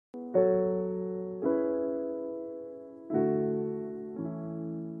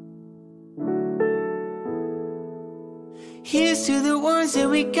Here's to the ones that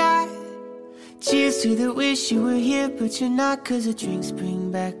we got. Cheers to the wish you were here, but you're not. Cause the drinks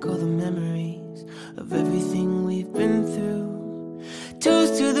bring back all the memories of everything we've been through.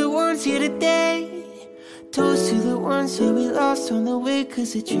 Toast to the ones here today. Toast to the ones that we lost on the way.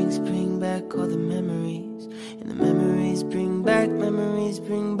 Cause the drinks bring back all the memories, and the memories bring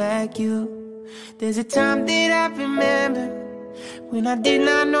back you. There's a time that I remember when I did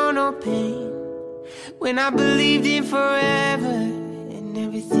not know no pain, when I believed in forever and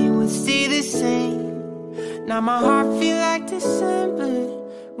everything would stay the same. Now my heart feel like December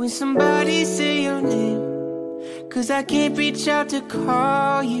when somebody say your name. Cause I can't reach out to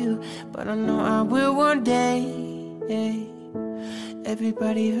call you, but I know I will one day.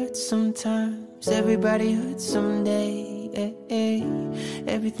 Everybody hurts sometimes, everybody hurts someday.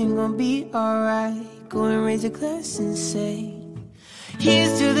 Everything gon' be alright. Go and raise a glass and say,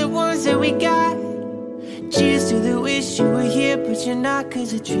 here's to the ones that we got. Cheers to the wish you were here, but you're not.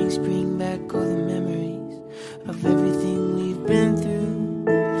 Cause the drinks bring back all the memories of everything we've been through.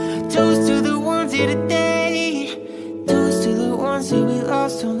 Toast to the ones here today. Toast to the ones that we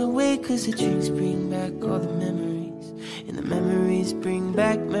lost on the way. Cause the drinks bring back all the memories, and the memories bring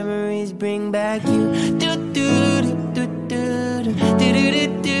back you. Do do do do do do do do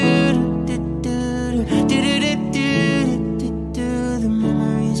do do. The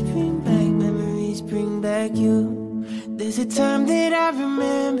memories bring back you. There's a time that I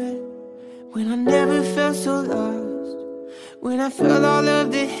remember when I never felt so lost, when I felt all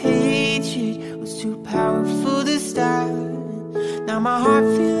of the hatred was too powerful to stop. Now my heart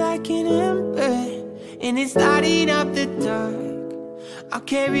feel like an ember, and it's lighting up the dark. I'll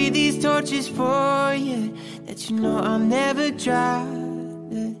carry these torches for you, that you know I'll never drop.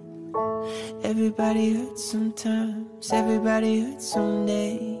 Everybody hurts sometimes, everybody hurts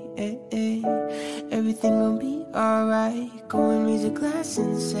someday. Everything gon' be alright. Go and raise a glass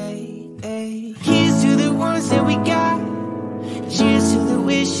and say, here's to the ones that we got. Cheers to the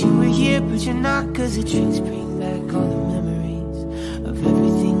wish you were here, but you're not. Cause the drinks bring back all the memories of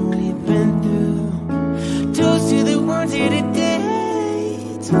everything we've been through. Toast to the ones here today.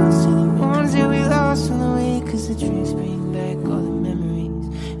 Toast to the ones that we lost on the way. Cause the drinks bring back all the memories,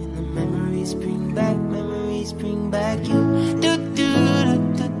 and the memories bring back you. Do do do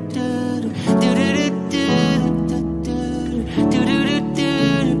do do do do do do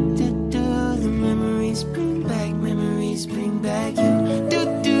do do. The memories bring back you. Do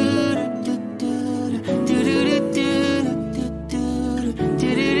do do do do do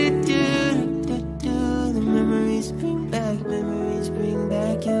do do. The memories bring back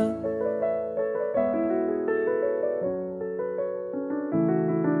you.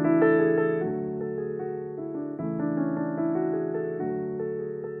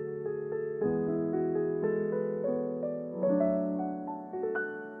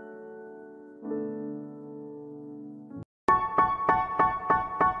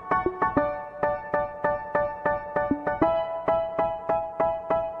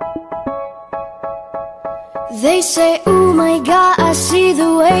 They say, oh my God, I see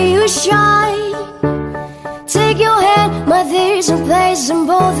the way you shine. Take your hand, my there's a place them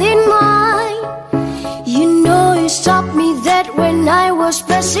both in mine. You know you stopped me dead when I was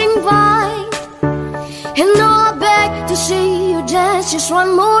passing by. And now I beg to see you dance just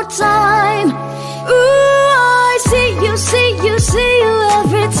one more time. Ooh, I see you, see you, see you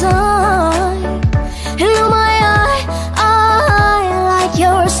every time. And oh my, I like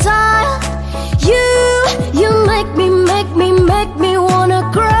your style. You make me wanna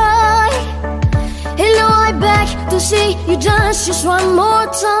cry. And now I beg to see you dance just one more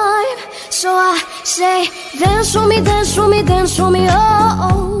time. So I say, dance for me, dance for me, dance for me,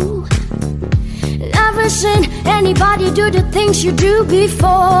 oh. Never seen anybody do the things you do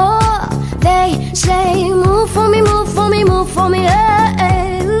before. They say, move for me, move for me, move for me,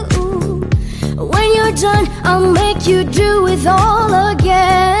 hey, ooh. When you're done, I'll make you do it all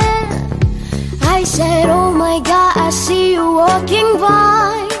again. I said, oh my God, I see you walking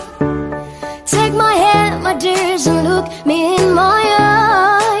by. Take my hand, my dears, and look me in my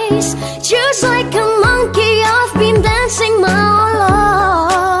eyes. Just like a monkey, I've been dancing my whole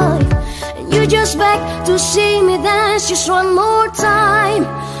life. And you just beg to see me dance just one more time.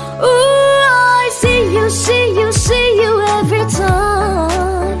 Ooh, I see you, see you, see you every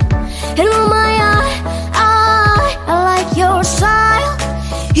time. And oh my, I like your style.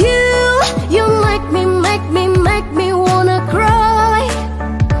 You make me wanna cry.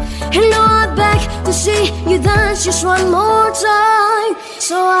 And now I beg to see you dance just one more time.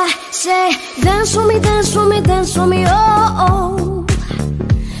 So I say, dance for me, dance for me, dance for me, oh, oh.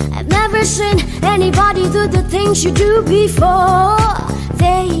 I've never seen anybody do the things you do before.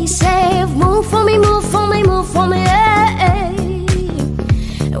 They say, move for me, move for me, move for me, hey.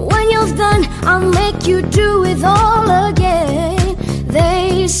 When you've done, I'll make you do it all again.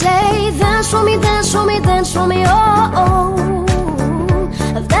 They say, dance for me, dance for me, dance for me, oh, oh.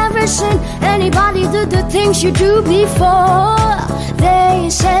 I've never seen anybody do the things you do before. They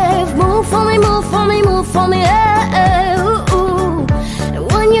say, move for me, move for me, move for me, hey, ooh, ooh. And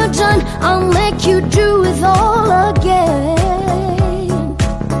when you're done, I'll make you do it all again.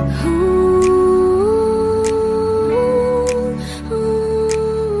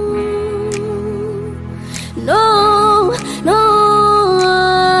 No, no,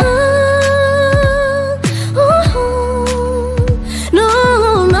 no,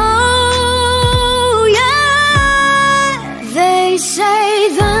 no, yeah. They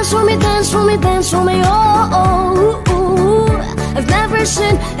say, dance for me, dance for me, dance for me, oh, oh, oh. I've never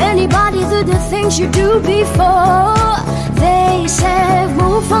seen anybody do the things you do before. They say,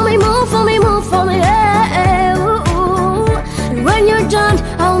 move for me, move for me, move for me, hey, ooh, ooh. And when you're done,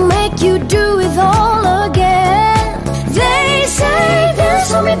 I'll make you do it all again. They say, dance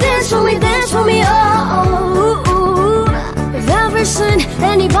for me, dance for me, dance for me, oh, oh, oh. I've never seen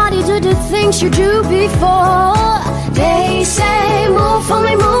anybody do the things you do before. They say, move for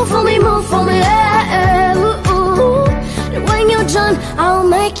me, move for me, move for me, hey, ooh, ooh. And when you're done, I'll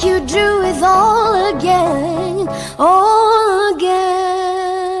make you do it all again, all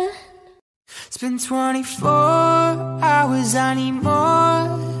again. It's been 24 hours, I need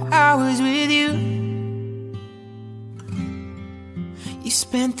more hours with you. You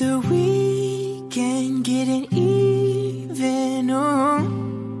spent the weekend getting even, oh.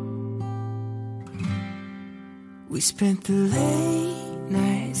 We spent the late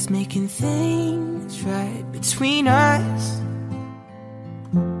nights making things right between us.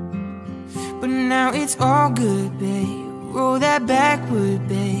 But now it's all good, babe. Roll that backward,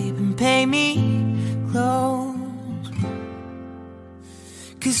 babe, and pay me close.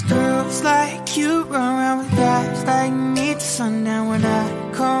 'Cause girls like you run around with guys like me till sundown. When I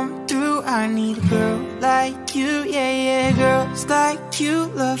come through, I need a girl like you, yeah, yeah. Girls like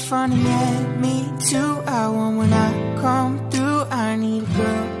you love fun, and yeah, me too. I want when I come through, I need a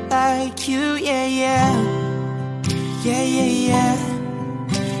girl like you, yeah, yeah. Yeah, yeah, yeah.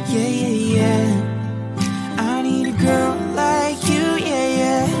 Yeah, yeah, yeah. I need a girl like you, yeah,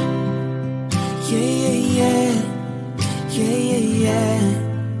 yeah. Yeah, yeah, yeah. Yeah, yeah, yeah.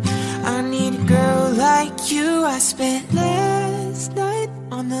 I need a girl like you. I spent last night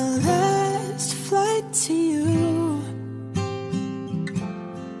on the last flight to you.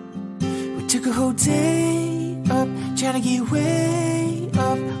 We took a whole day up, trying to get way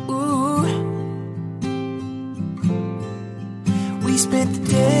up, ooh. We spent the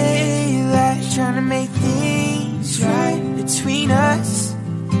daylight trying to make things right between us.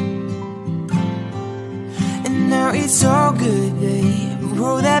 And now it's all good, babe.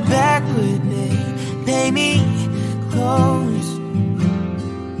 Roll that backward, babe. Pay me close.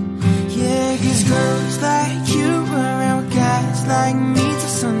 Yeah, 'cause girls like you run around with guys like me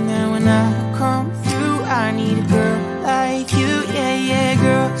till sundown. When I come through, I need a girl like you, yeah, yeah.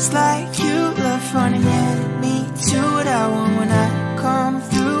 Girls like you love fun, and yeah, me too. What I want when I come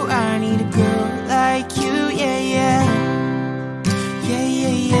through, I need a girl like you, yeah, yeah. Yeah,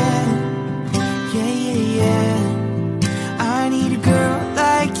 yeah, yeah. Yeah, yeah, yeah. I need a girl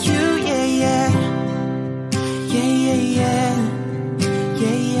like you, yeah, yeah. Yeah, yeah, yeah.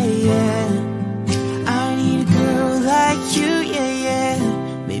 Yeah, yeah, yeah. I need a girl like you, yeah, yeah.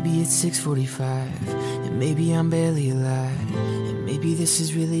 Maybe it's 6:45, and maybe I'm barely alive, and maybe this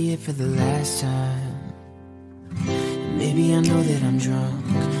is really it for the last time. And maybe I know that I'm drunk,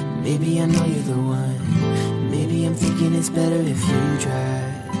 maybe I know you're the one. Maybe I'm thinking it's better if you drive.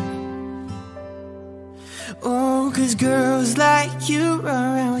 Oh, 'cause girls like you run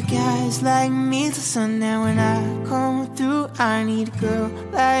around with guys like me till sundown. When I come through, I need a girl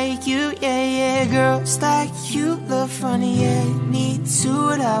like you, yeah, yeah. Girls like you love funny, yeah, me too.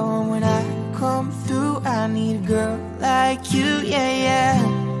 What I want when I come through, I need a girl like you, yeah, yeah.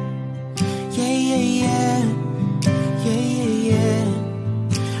 Yeah, yeah, yeah. Yeah, yeah, yeah.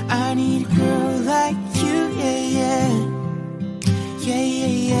 I need a girl like you, yeah, yeah. Yeah,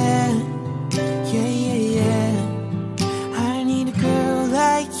 yeah, yeah. Yeah, yeah, yeah. I need a girl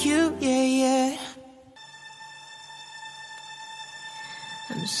like you, yeah, yeah.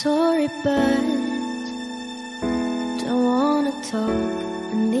 I'm sorry, but don't wanna talk.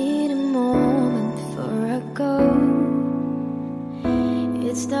 I need a moment before I go.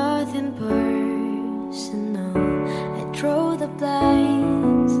 It's nothing personal. I draw the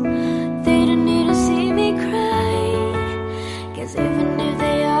blinds.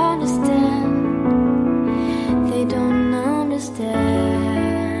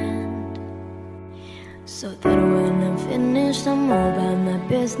 so that when I'm finished I'm all about my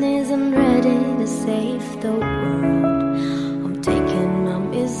business and ready to save the world. I'm taking my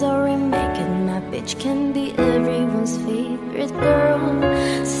misery, making my bitch can be everyone's favorite girl.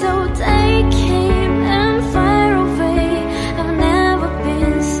 So take aim and fire away. I've never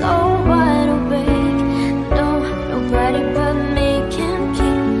been so wide awake. No, nobody but me can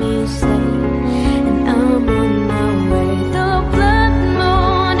keep me safe, and I'm on my way. The blood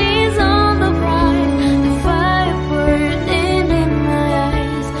moon is on the rise, the fire burning in my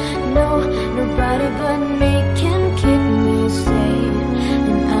eyes. No, nobody but me can keep me safe,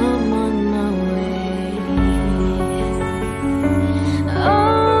 and I'm on my way.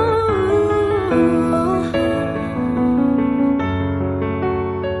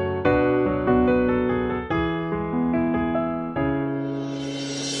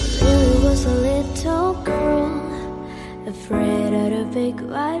 Lily was a little girl, afraid of the big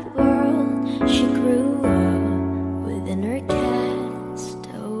wide world. She grew up within her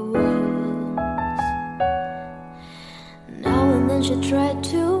castle walls. Now and then she tried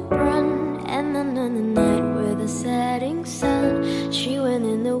to run, and then on the night with the setting sun, she went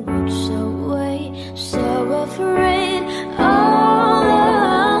in the woods away, so afraid, all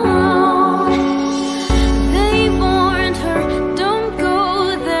alone. They warned her, don't go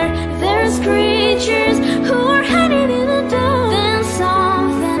there, there's creatures who are hiding in the dark. Then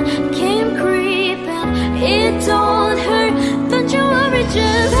something came creeping, it told her, don't you worry,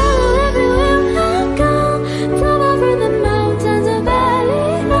 just follow everywhere I go. From over the mountains and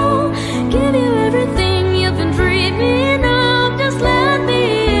valleys, no, give you everything you've been dreaming of, just let me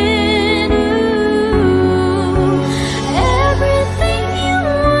in. Everything you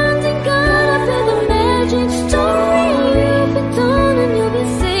want and gotta feel the magic story. You've been done and you'll be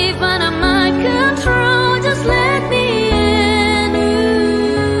safe under my control, just let me in.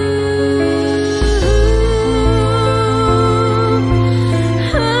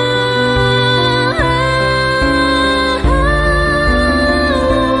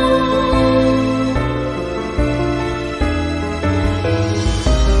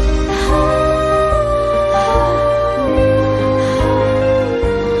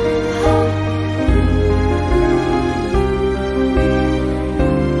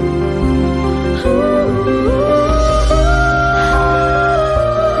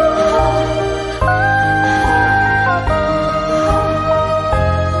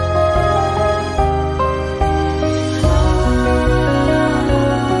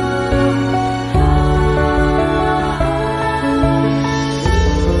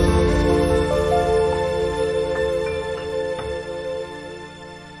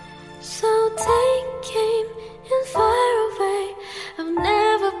 So take aim and fire away. I've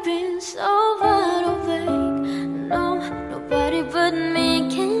never been so wide awake. No, nobody but me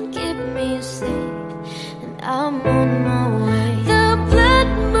can keep me safe, and I'm on my way. The blood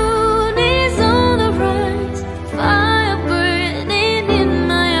moon is on the rise, fire burning in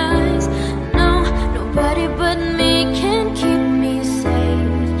my eyes. No, nobody but me can keep me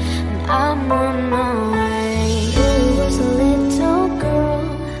safe, and I'm on my way. You was a little girl,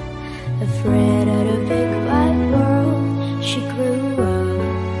 afraid of the big wide world. She grew up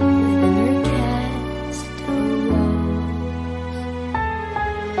within her castle walls.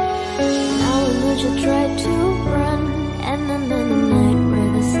 Now and then she tried to run, and then on the night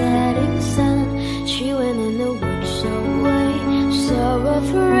with the setting sun, she went in the woods away, so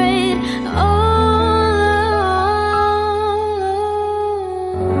afraid, all alone.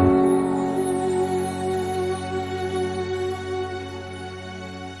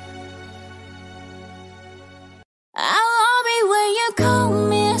 I love it when you call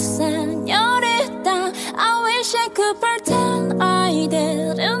me señorita. I wish I could pretend I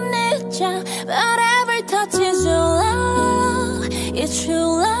didn't need ya, but every touch is your love, it's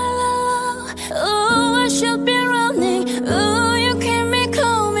true love. Ooh, I should be running, ooh, you keep me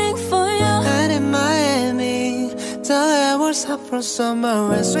coming for you. Out in Miami, the air was hot from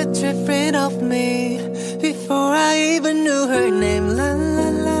summer and sweat dripping off me before I even knew her name. La la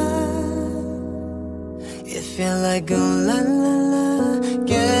la. It felt like oh la la la,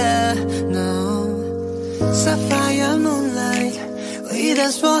 yeah, no. Sapphire moonlight, we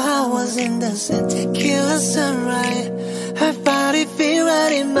danced for hours in the sun, tequila sunrise. Her body feel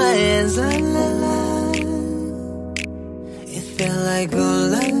right in my hands, la la la. It felt like oh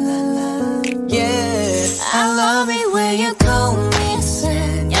la la la, yeah. I love it when you call me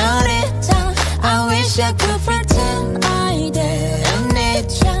señorita. I wish I could pretend I didn't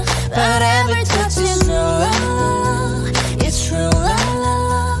need ya, but every touch is your love, it's true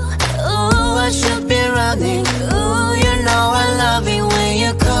love. Ooh, I should be running, ooh, you know I love it when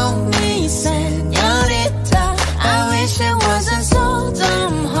you call me señorita.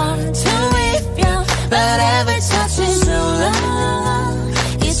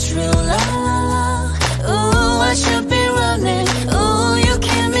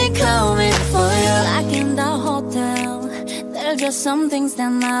 there's some things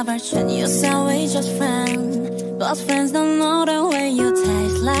that never change. You say we just friends, but friends don't know the way you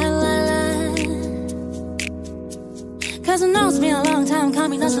taste. La la la. Cause I know it's been a long time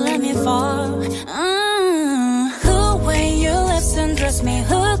coming, doesn't let me fall. Who when you listen, trust me,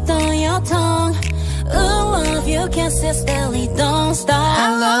 hooked on your tongue. Ooh, love you kisses daily, don't stop. I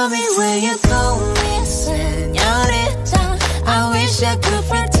love it when you call me señorita. I wish I could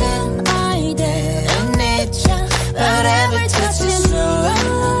pretend I didn't need ya, but every touch is true.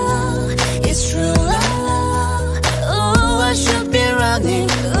 It's true. Ooh, I should be running.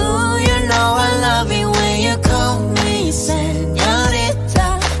 Ooh, you know I love it when you call me señorita.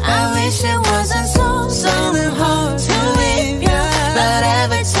 I wish it wasn't so hard to leave ya, but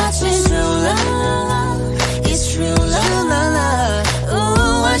every touch is true. It's true.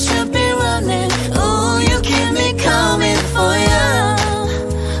 Ooh, I should be running. Ooh, you keep me coming for ya.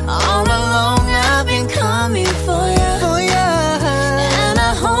 All along I've been coming for ya. And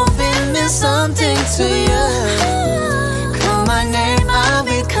I hope it means something to you. Call my name, I'll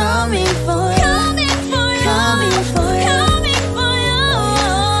be coming for ya. Coming for ya.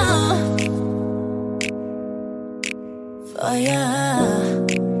 For ya.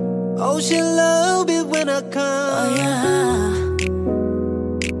 Oh, she love it when I come. Oh yeah.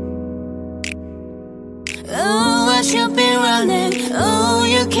 Ooh, I should be running. Ooh,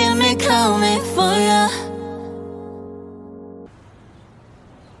 you keep me coming for ya.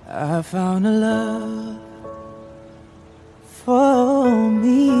 I found a love for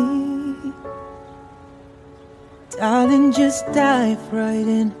me. Darling, just dive right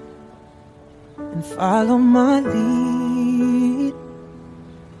in and follow my lead.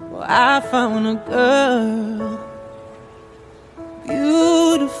 Well, I found a girl,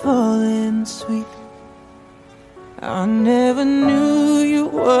 beautiful and sweet. I never knew you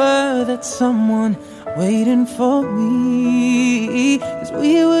were that someone waiting for me. 'Cause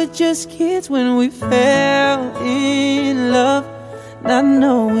we were just kids when we fell in love, not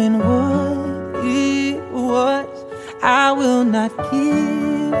knowing what it was. I will not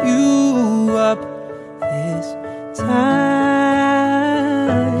give you up this time,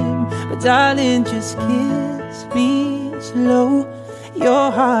 but darling, just kiss me slow. Your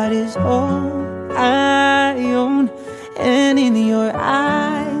heart is all I own, and in your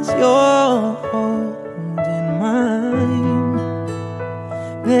eyes you're holding mine.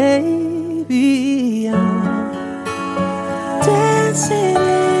 Baby, I'm dancing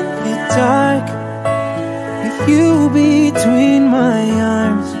in the dark with you between my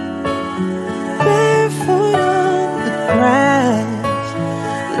arms, barefoot on the grass,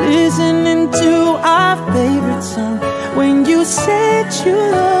 listening to our favorite song. When you said you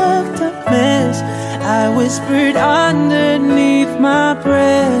looked a mess, I whispered underneath my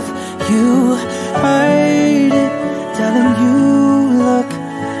breath. You heard it, telling you look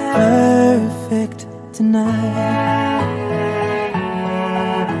perfect tonight.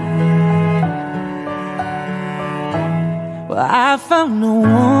 Well, I found a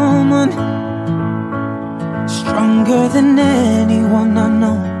woman stronger than anyone I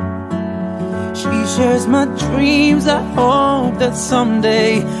know. She shares my dreams. I hope that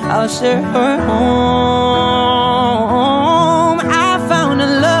someday I'll share her home. I found a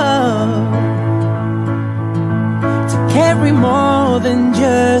love to carry more than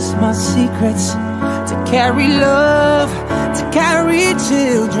just my secrets, to carry love, to carry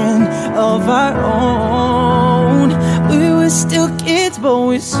children of our own. We were still kids, but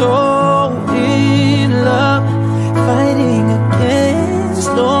we're so in love, fighting against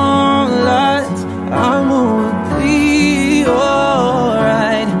all odds. I'm gonna be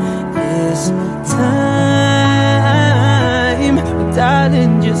alright this time. But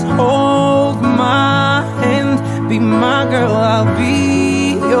darling, just hold my hand, be my girl, I'll be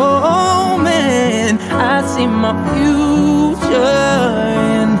your man. I see my future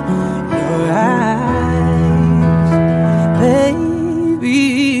in your eyes. Baby,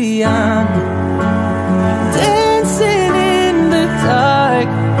 I'm dancing in the dark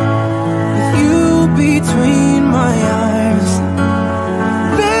between my arms,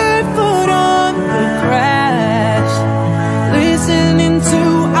 barefoot on the grass, listening to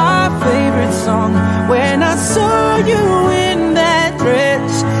our favorite song. When I saw you in that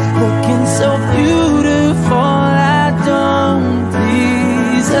dress, looking so beautiful, I don't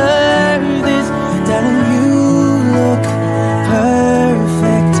deserve this, telling you look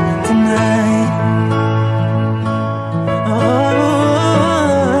perfect tonight.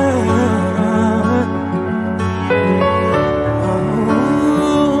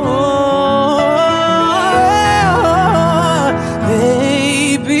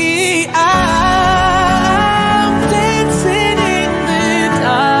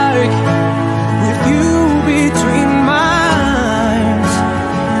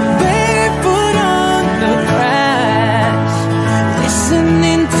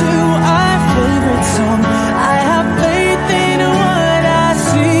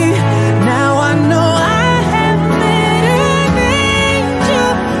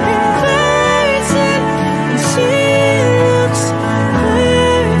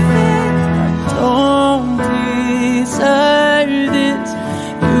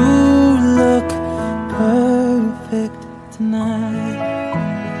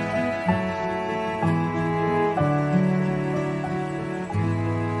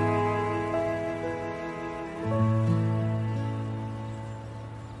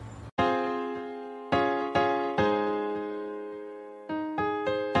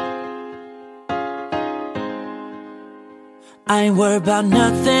 I ain't worried about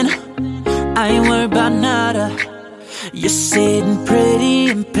nothing, I ain't worried about nada. You're sitting pretty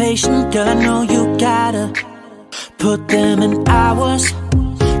impatient, girl, I know you gotta put them in hours,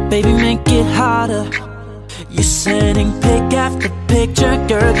 baby, make it harder. You're sending pic after picture,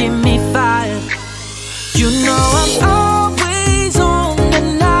 girl, give me fire. You know I'm always on the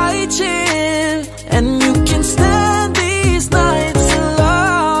night shift, and you can stand these nights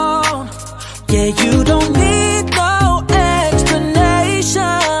alone. Yeah, you don't need no explanation,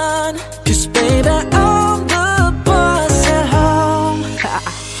 'cause baby, I'm the boss at home.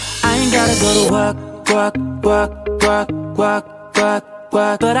 I ain't gotta go to work, work, work, work, work, work,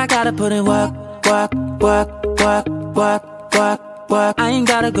 work, but I gotta put in work, work, work, work, work, work, work. I ain't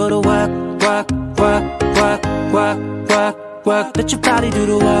gotta go to work, work, work, work, work, work, work. Let your body do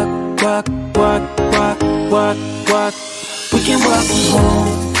the work, work, work, work, work, work. We can work from home,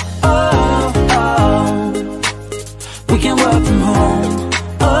 oh, oh. We can work from home,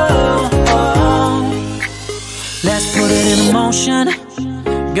 oh, oh. Let's put it in motion,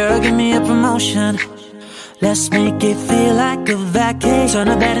 girl, give me a promotion. Let's make it feel like a vacation, turn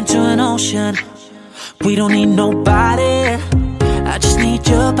a bed into an ocean. We don't need nobody, I just need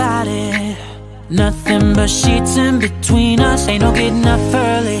your body. Nothing but sheets in between us, ain't no getting up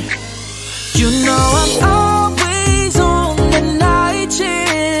early. You know I'm always on the night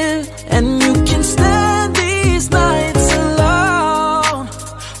shift, and you can stand these nights alone.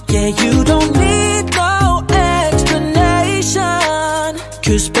 Yeah, you don't need no explanation,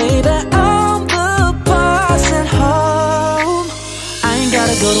 'cause baby, I'm the boss at home. I ain't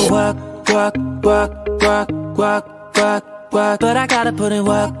gotta go to work, work, work, work, work, work, work, but I gotta put in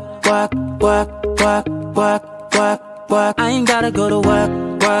work, work, work, work, work, work, work. I ain't gotta go to work,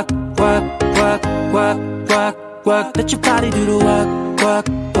 work, work, work, work, work, work. Let your body do the work, work,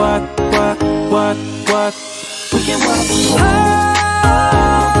 work, work, work, work. We can work from home.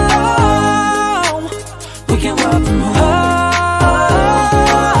 We can work from home.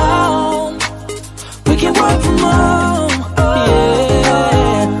 We can work from home.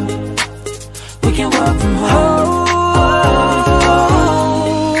 Yeah. We can work from home.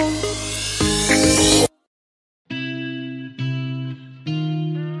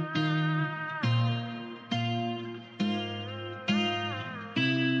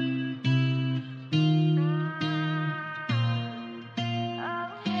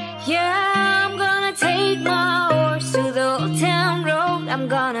 Yeah, I'm gonna take my horse to the old town road. I'm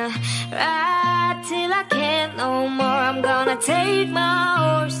gonna ride till I can't no more. I'm gonna take my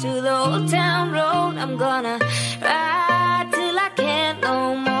horse to the old town road. I'm gonna ride till I can't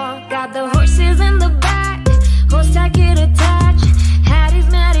no more. Got the horses in the back, horse I get attached. Hattie's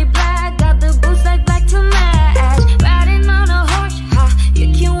matty black, got the boots like black to match. Riding on a horse, ha, you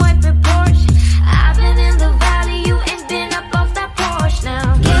can wipe it Porsche. I've been in the valley, you ain't been up off that porch now.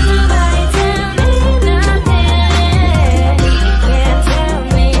 Can't nobody tell me nothing. Can't tell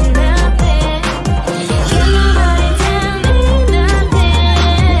me nothing. Can't nobody tell me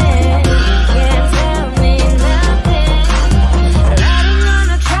nothing. Can't tell me nothing. Riding on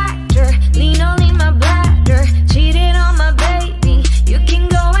a tractor, lean only my bladder. Cheated on my baby, you can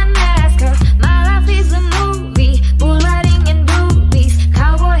go and ask her. My life is a movie, bull riding in boobies.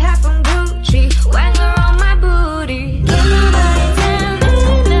 Cowboy hat from Gucci, wanger on my booty. Can't nobody tell me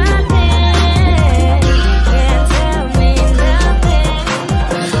nothing. Can't tell me nothing.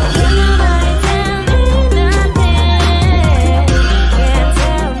 Can't nobody tell me nothing. Can't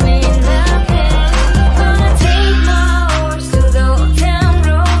tell me nothing. Gonna take my horse to the old town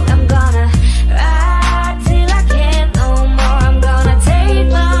road. I'm gonna ride till I can't no more. I'm gonna take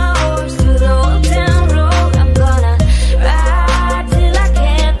my horse to the old town road. I'm gonna ride till I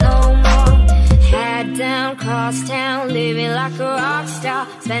can't no more. Head down, cross town, living like a rock star.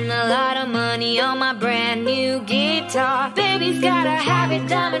 Spend a lot of money on my brand new guitar. Baby's gotta have it,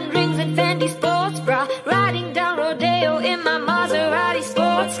 diamond rings and Fendi sports bra. Riding down Rodeo in my Maserati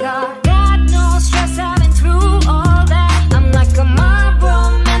sports car. Got no stress, I've been through all that. I'm like a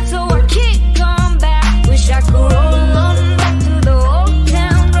Marlboro man, so I kick on back. Wish I could roll on back to the old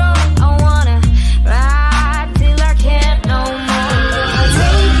town road. I wanna ride till I can't no more. I'm gonna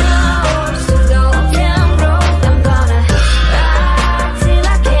take my horse to the old town road. I'm gonna ride till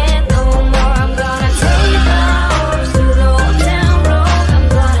I can't no more. I'm gonna take my horse to the old town road. I'm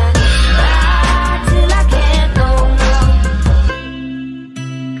gonna ride till I can't no more.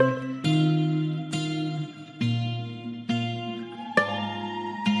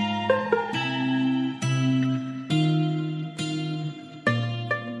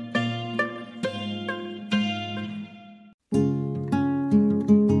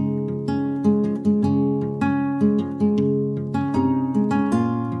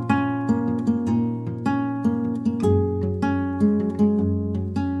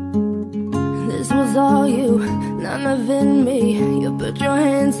 saw you, none of it me. You put your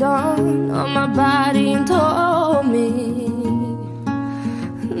hands on my body and told me.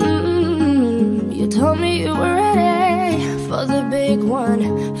 You told me you were ready for the big one,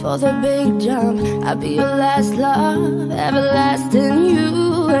 for the big jump. I'll be your last love, everlasting, you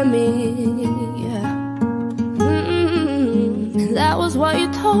and me. Yeah. That was what you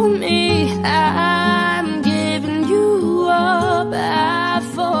told me. I'm giving you up, I've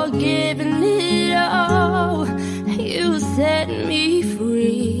forgiven it all. You set me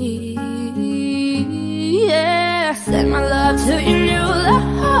free. Yeah. Send my love to your new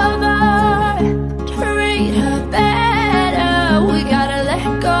lover. Treat her better. We gotta let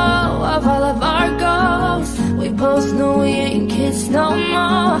go of all of our goals. We both know we ain't kids no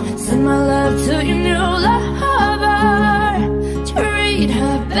more. Send my love to your new lover. Treat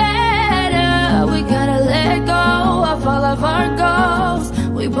her better. We gotta let go of all of our goals.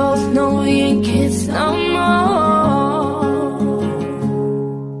 We both know we ain't kids no more.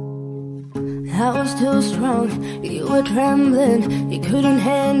 I was too strong, you were trembling. You couldn't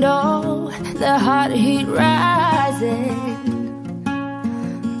handle the hot heat rising.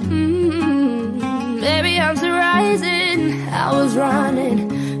 Baby, I'm still rising. I was running,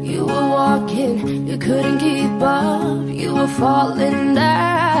 you were walking. You couldn't keep up, you were falling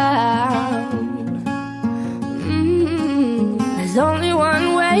down. There's only one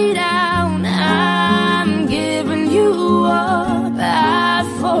way down. I'm giving you up, I've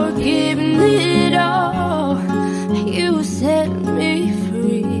forgiven it all. You set me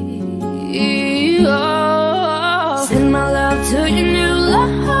free. Oh. Send my love to your new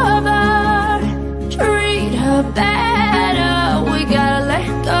lover. Treat her better. We gotta let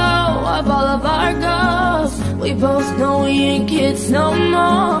go of all of our goals. We both know we ain't kids no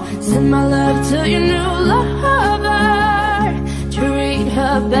more. Send my love to your new lover. Treat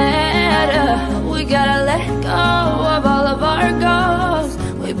her better. We gotta let go of all of our goals.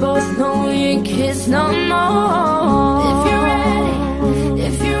 We both know we ain't kids no more. If you're ready,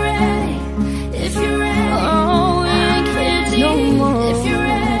 if you're ready, if you're ready, oh, we ain't kids no more. If you're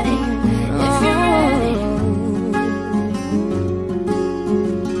ready, if you're ready,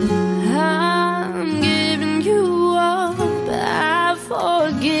 I'm giving you up, I've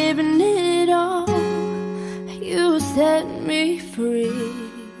forgiven it all. You set me free.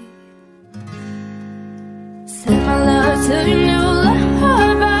 Send my love to your new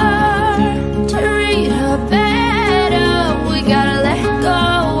lover. Treat her better. We gotta let go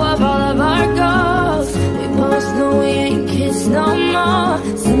of all of our goals. We both know we ain't kids no more.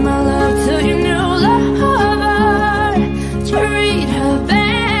 Send my love to your new lover. Treat her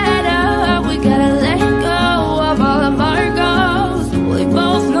better. We gotta let go of all of our goals. We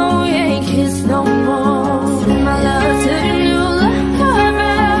both know we ain't kids no more. Send my love to your new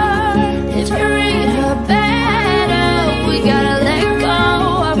lover. Treat her better. We gotta let go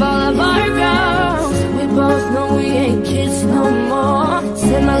of all of our goals. We both know we ain't kids no more.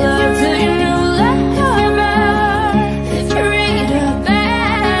 Send my love to your new lover. Treat her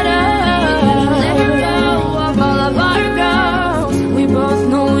better. We gotta let go of all of our goals. We both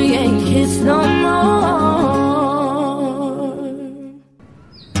know we ain't kids no more.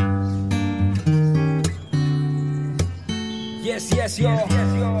 Yes, yes, y'all.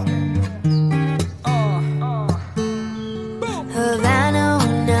 Havana, oh,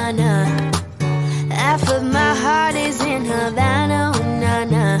 na, na. Half of my heart is in Havana, oh, na,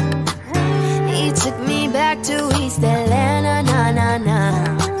 na. He took me back to East Atlanta, na, na, na.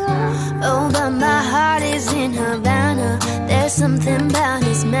 Oh, but my heart is in Havana. There's something about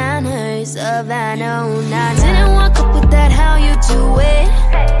his manners, Havana, oh, na, na. Didn't walk up with that, how you do it.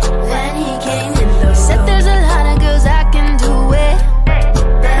 When he came in, though, said there's a lot of girls I can do it,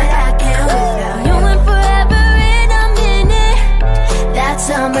 but I can't without you. And forever in a minute. That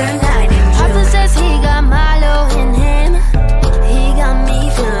summer night, Papa says he got Milo in him. He got me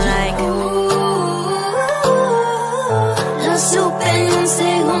feeling like lo supe en un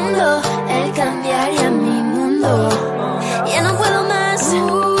segundo. Él cambiaría mi mundo. Ya no puedo más.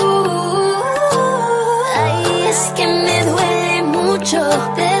 Ay, es que me duele mucho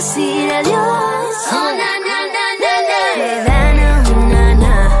decir adiós. Oh, na, na, na, na, na. Havana, oh, na,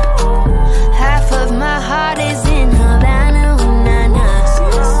 na. Half of my heart is in Havana, oh, na, na.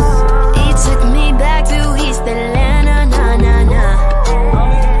 He took me back to East Atlanta, na, na, na.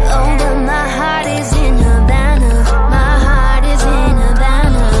 Oh, but my heart is in Havana. My heart is in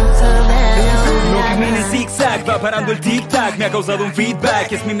Havana, Havana, oh, Lo na, camina en na. zigzag, va parando el tic-tac. Me ha causado un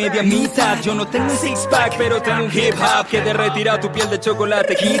feedback. Es mi media mitad, yo no tengo un six pack, pero tengo un hip hop que derretirá tu piel de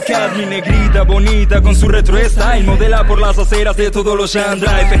chocolate Kit Kat. Mi negrita bonita con su retro style modela por las aceras de todos los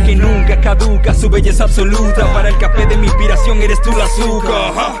Drive. Es que nunca caduca su belleza absoluta. Para el café de mi inspiración eres tú el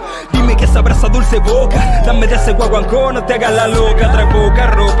azúcar. Dime que sabrás a dulce boca, dame de ese guaguancó, no te hagas la loca. Trae poca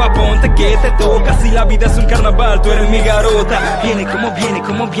ropa, ponte que te toca. Si la vida es un carnaval, tú eres mi garota. Viene, como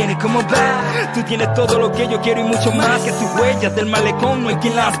va. Tú tienes todo lo que yo quiero y mucho más. Que tus huellas del malecón no hay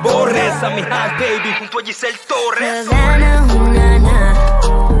quien las borres. A mi high baby junto a Giselle Torres. Havana, ooh, na, na.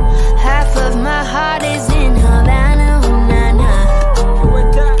 Half of my heart is in Havana, ooh, na, na.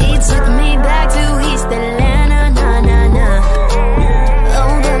 He took me back to East Atlanta, na, na, na.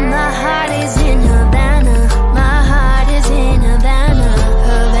 Oh, but my heart is in Havana. My heart is in Havana.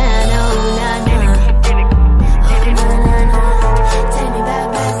 Havana, ooh, na, na. Oh, na, na, na. Take me back,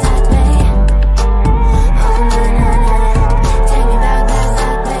 back, back, babe. Oh, na, na, na. Take me back, back,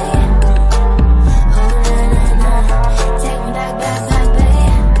 back, babe. Oh, na, na, na. Take me back, back, back,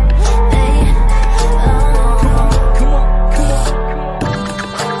 babe. Hey, oh. Come on.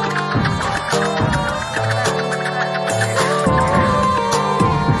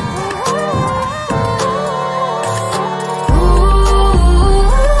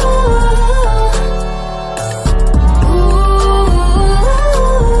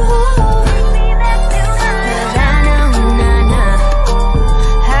 Havana, ooh, na, na.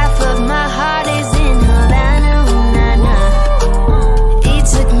 Half of my heart is in Havana, ooh, na, na. He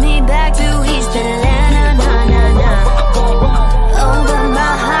took me back to East Atlanta, na, na, na. Oh, but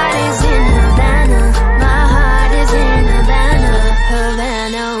my heart is in Havana. My heart is in Havana.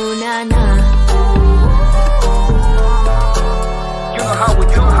 Havana, ooh, na, na. You know how we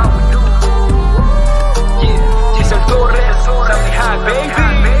do. Yeah, Giselle Torres, Sammy High, baby.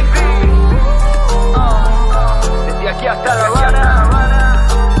 Desde aquí hasta La Habana.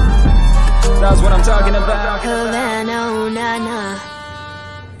 That's what I'm talking about. Havana, ooh, na, na.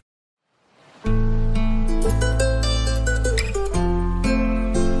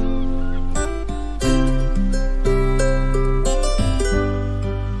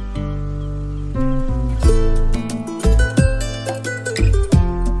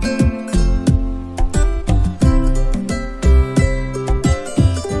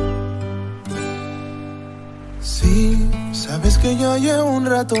 Sí, sabes que ya llevo un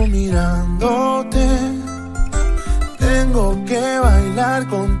rato mirándote. Tengo que bailar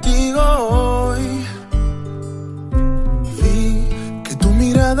contigo hoy. Vi que tu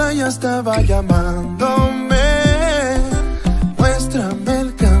mirada ya estaba llamándome. Muéstrame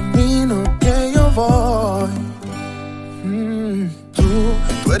el camino que yo voy.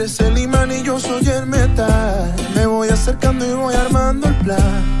 Tú eres el imán y yo soy el metal. Me voy acercando y voy armando el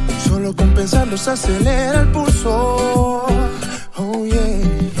plan. Solo con pensarlo se acelera el pulso. Oh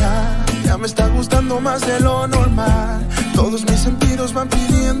yeah, ya me está gustando más de lo normal. Todos mis sentidos van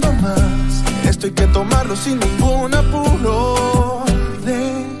pidiendo más. Esto hay que tomarlo sin ningún apuro.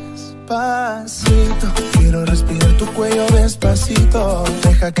 Despacito, quiero respirar tu cuello despacito.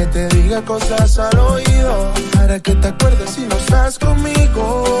 Deja que te diga cosas al oído, para que te acuerdes si no estás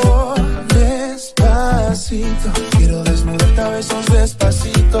conmigo. Despacito, quiero desnudarte a besos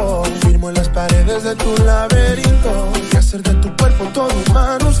despacito. Firmo en las paredes de tu laberinto y hacer de tu cuerpo todo un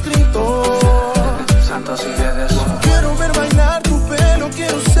manuscrito. Santos y Guedes. Quiero ver bailar tu pelo,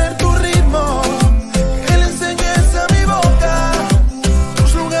 quiero ser tu ritmo. Que le enseñes a mi boca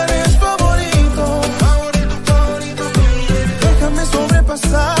tus lugares favoritos. Déjame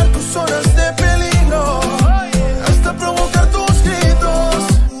sobrepasar tus horas de peligro, hasta provocar tus gritos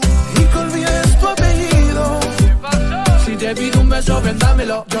y que olvides tu apellido. Si te pido un beso, ven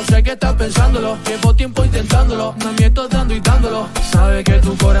dámelo. Yo sé que estás pensándolo, llevo tiempo intentándolo. Me miento dando y dándolo. Sabe que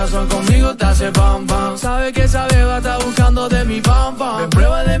tu corazón conmigo te hace pam pam. Sabe que esa beba está buscando de mi pam pam. Ven,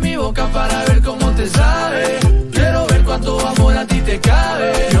 prueba de mi boca para ver cómo te sabe. Quiero ver cuánto amor a ti te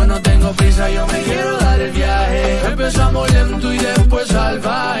cabe. Yo no tengo prisa, yo me quiero dar el viaje. Empezamos lento y después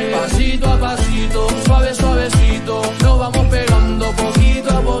salvaje. Pasito a pasito, suave suavecito. Nos vamos pegando poquito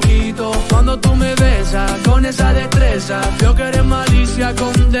a poquito. Cuando tú me besas con esa destreza, yo que eres malicia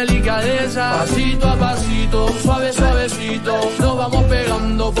con delicadeza. Pasito a pasito, suave suavecito. Nos vamos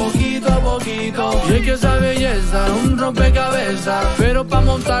pegando poquito a poquito. Y es que esa belleza, un rompecabezas, pero pa'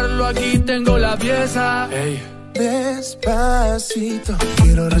 montarlo aquí tengo la pieza. Ey. Despacito,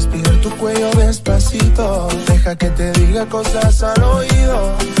 quiero respirar tu cuello despacito. Deja que te diga cosas al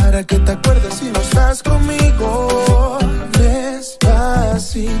oído, para que te acuerdes si no estás conmigo.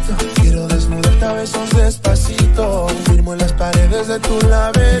 Despacito, quiero desnudarte a besos despacito. Firmo en las paredes de tu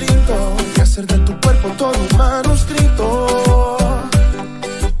laberinto y hacer de tu cuerpo todo un manuscrito.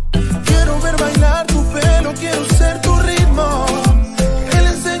 Quiero ver bailar tu pelo, quiero ser tu ritmo. Que le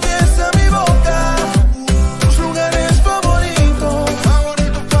enseñes a mi boca tus lugares favoritos.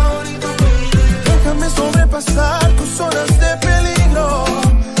 Déjame sobrepasar tus zonas de peligro,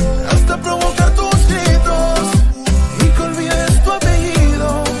 hasta provocar tus gritos y que olvides tu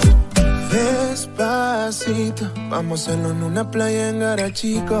apellido. Despacito, vamos a hacerlo en una playa en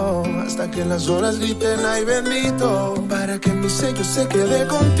Garachico, hasta que las horas griten ay bendito, para que mi sello se quede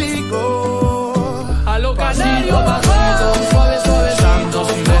contigo. A lo canarios, pasito, suave, suavecito,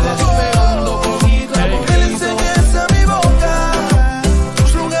 si me despegando poquito a poquito. Que le enseñes a mi boca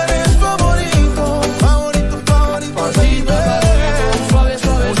tus lugares favoritos, favoritos, favoritos. Pasito, pasito, suave,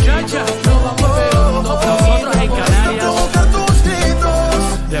 suavecito, muchacha, nos vamos pegando nosotros en Canarias. Hasta provocar tus gritos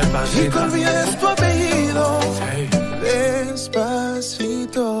Despacito. y que olvides tu apellido.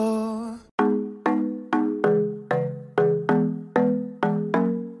 Despacito.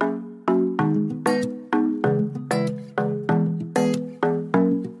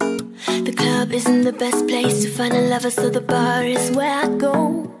 The club isn't the best place to find a lover, so the bar is where I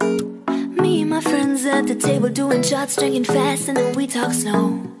go. Me and my friends at the table doing shots, drinking fast, and then we talk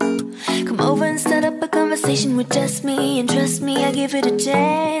slow. Come over and start up a conversation with just me, and trust me, I give it a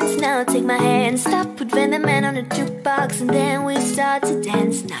chance. Now take my hand, stop, put Van the Man on the jukebox, and then we start to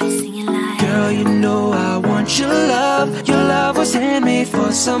dance. Now you're singing like, Girl, you know I want your love. Your love was handmade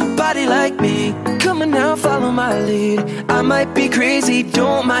for somebody like me. Come on now, follow my lead. I might be crazy,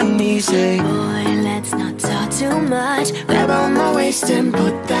 don't mind me. Say, boy, let's not talk too much. Grab on my waist and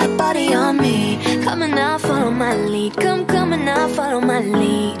put that body on me. Come on now, follow my lead. Come on now, follow my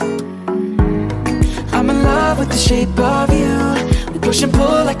lead. I'm in love with the shape of you. We push and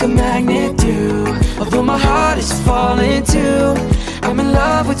pull like a magnet do. Although my heart is falling too, I'm in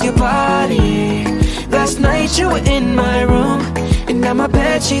love with your body. Last night you were in my room, and now my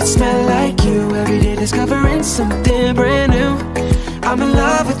bedsheets smell like you. Every day discovering something brand new. I'm in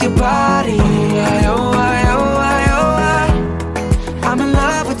love with your body. I'm in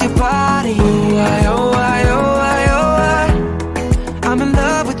love with your body. I'm in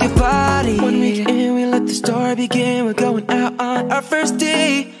love with your body. 1 week in, we let the story begin. We're going out on our first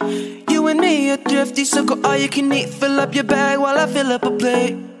date. You and me are thrifty, so go all you can eat. Fill up your bag while I fill up a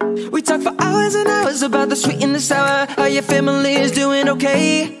plate. We talk for hours and hours about the sweet and the sour. How your family is doing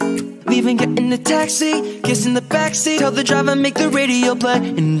okay. Leaving, get in the taxi, kiss in the backseat. Tell the driver, make the radio play,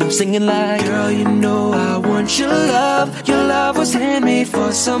 and I'm singing like, girl, you know I want your love. Your love was handmade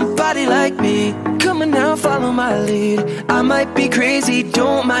for somebody like me. Come on now, follow my lead. I might be crazy,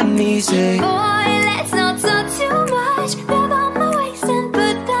 don't mind me. Say, boy, let's not talk too much. Grab on my waist and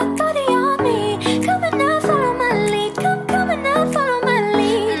put that body on me. Come on now, follow my lead. Come on now, follow my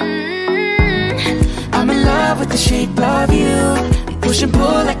lead. I'm in love with the shape of you. Push and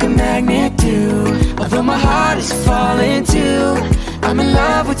pull like a magnet do. Although my heart is falling too, I'm in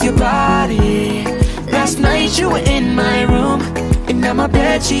love with your body. Last night you were in my room, and now my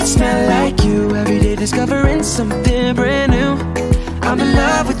bedsheets smell like you. Every day discovering something brand new. I'm in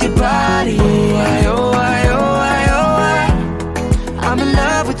love with your body. I'm in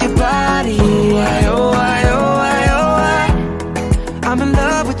love with your body. I'm in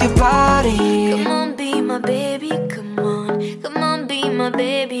love with your body. Come on, be my baby, come on. Come on, be my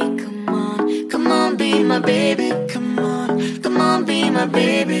baby, come on. Come on, be my baby, come on. Come on, be my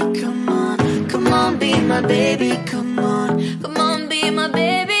baby, come on. Come on, be my baby, come on. Come on, be my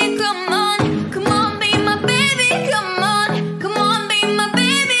baby, come on. Come on, be my baby, come on. Come on, be my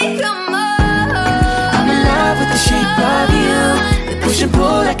baby, come on. I'm in love with the shape of you. We push and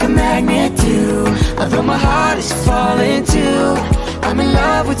pull like a magnet do. Although my heart is falling too, I'm in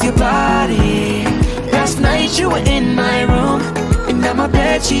love with your body. Last night you were in my room, and now my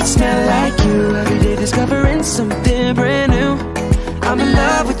bedsheets smell like you. Every day discovering something brand new. I'm in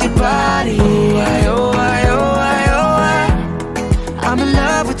love with your body. I'm in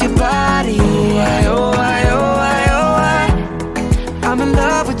love with your body. I'm in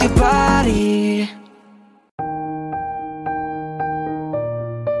love with your body.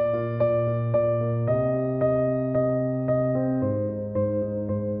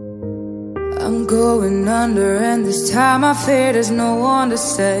 I'm going under, and this time I fear there's no one to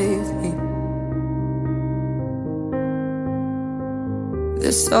save me.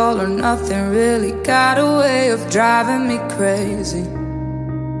 This all or nothing really got a way of driving me crazy.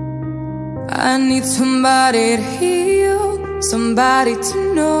 I need somebody to heal, somebody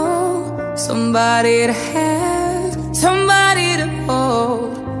to know, somebody to have, somebody to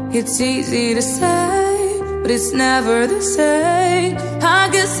hold. It's easy to say, but it's never the same. I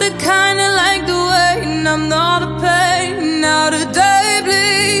guess I kinda like the way I'm not a pain. Now the day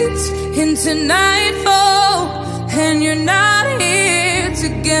bleeds into nightfall, and you're not here to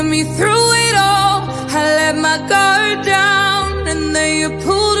get me through it all. I let my guard down, and then you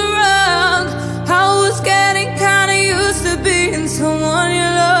pulled around. I was getting kinda used to being someone you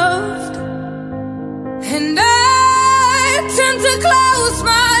loved, and I tend to close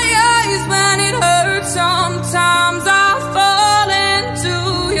my eyes when it hurts. Sometimes I fall into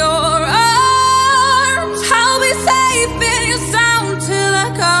your arms. I'll be safe in your sound till I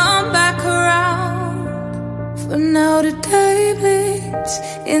come back around. For now the day bleeds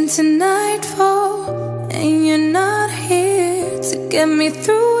into nightfall, and you're not here to get me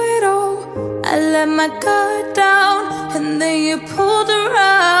through it all. I let my guard down, and then you pulled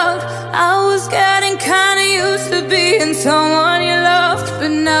around. I was getting kinda used to being someone you loved,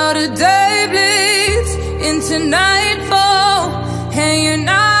 but now the day bleeds into nightfall, and you're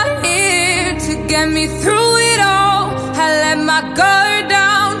not here to get me through it all. I let my guard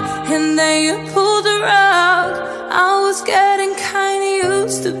down, and then you pulled around. I was getting kinda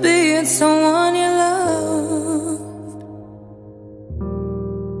used to being someone you loved.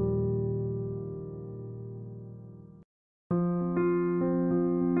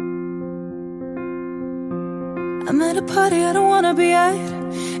 I'm at a party I don't wanna be at,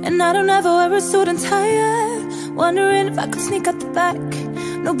 and I don't ever wear a suit and tie. Wondering if I could sneak out the back.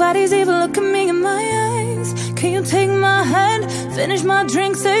 Nobody's even looking me in my eyes. Can you take my hand, finish my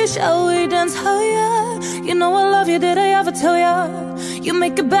drink, say shall we dance higher? You know I love you, did I ever tell ya? You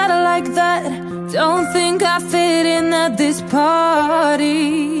make it better like that. Don't think I fit in at this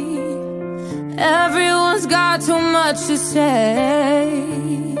party. Everyone's got too much to say.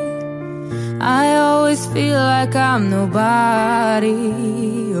 I always feel like I'm nobody.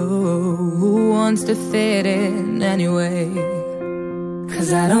 Oh, who wants to fit in anyway? 'Cause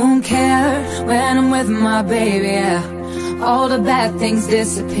I don't care when I'm with my baby, yeah. All the bad things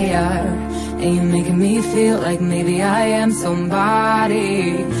disappear, and you're making me feel like maybe I am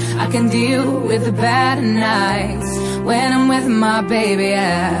somebody. I can deal with the bad nights when I'm with my baby,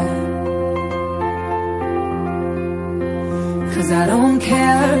 yeah. 'Cause I don't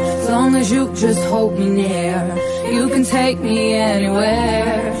care, as long as you just hold me near. You can take me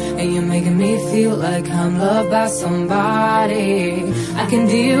anywhere, and you're making me feel like I'm loved by somebody. I can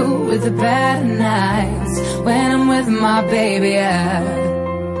deal with the bad nights when I'm with my baby, yeah.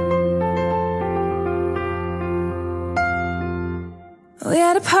 We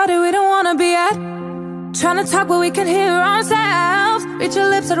at a party we don't wanna be at, trying to talk but we can hear ourselves. Reach your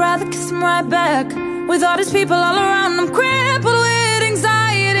lips, I'd rather kiss them right back. With all these people all around, I'm crippled with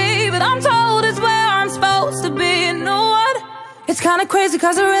anxiety, but I'm told it's where I'm supposed to be. You know what? It's kinda crazy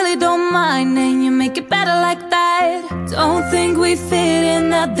 'cause I really don't mind, and you make it better like that. Don't think we fit in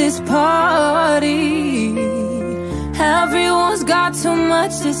at this party. Everyone's got too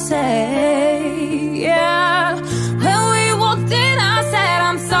much to say, yeah. When we walked in I said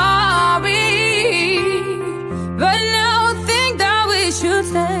I'm sorry, but now I think that we should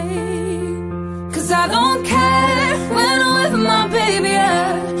stay. 'Cause I don't care when I'm with my baby,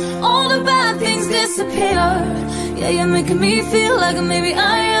 yeah. All the bad things disappear. Yeah, you're making me feel like maybe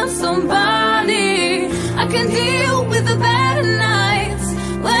I am somebody. I can deal with the bad nights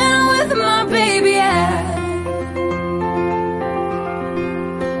when I'm with my baby, yeah.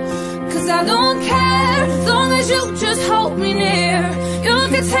 'Cause I don't care, as long as you just hold me near. You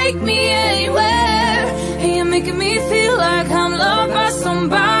can take me anywhere, and you're making me feel like I'm loved by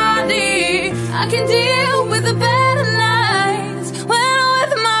somebody. I can deal with the better nights when I'm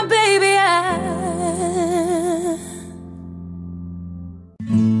with my baby, yeah.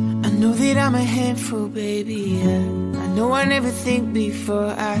 I know that I'm a handful, baby, yeah. I know I never think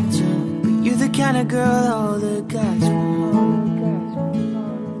before I jump, but you're the kind of girl all the guys want.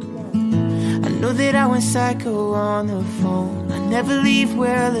 I know that I went psycho on the phone. I never leave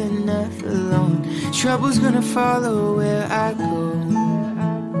well enough alone. Trouble's gonna follow where I go.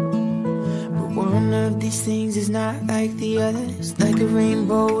 One of these things is not like the others, like a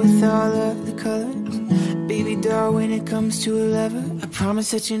rainbow with all of the colors. Baby doll, when it comes to a lover, I promise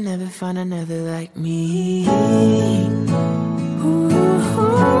that you'll never find another like me. Ooh,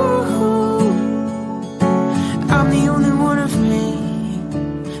 I'm the only one of me,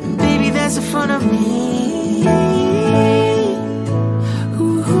 baby, that's the fun of me.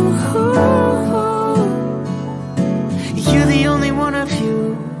 Ooh, you're the only one of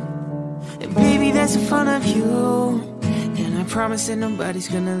you, baby, that's the fun of you. And I promise that nobody's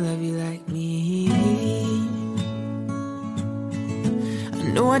gonna love you like me. I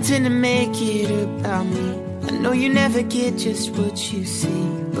know I tend to make it about me, I know you never get just what you see,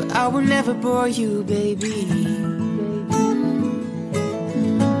 but I will never bore you, baby.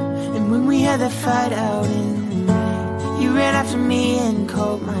 And when we had that fight out in the rain, you ran after me and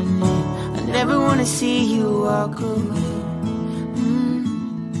called my name. I never wanna see you walk away.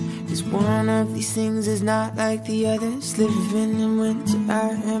 One of these things is not like the others. Living in winter,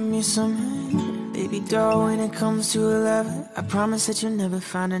 I am your summer. Baby doll, when it comes to a lover, I promise that you'll never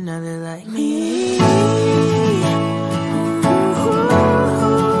find another like me.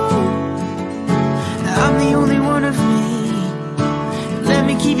 I'm the only one of me. Let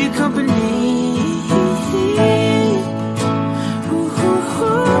me keep you company.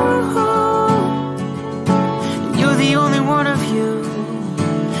 You're the only one of you.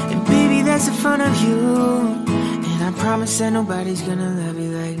 That's in front of you, and I promise that nobody's gonna love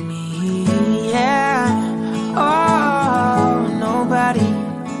you like me. Yeah, oh, nobody.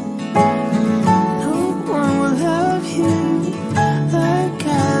 No one will love you like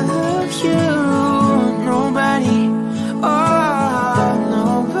I love you. Nobody, oh,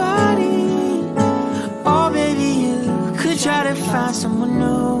 nobody. Oh, baby, you could try to find someone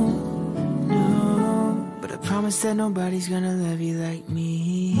new, no, but I promise that nobody's gonna love you like me.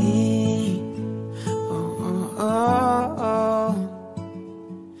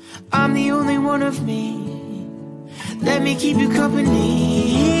 I'm the only one of me. Let me keep you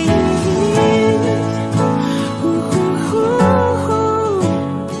company.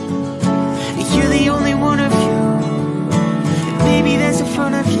 You're the only one of you, and baby, that's in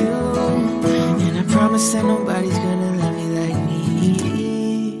front of you. And I promise that nobody's gonna love you like me.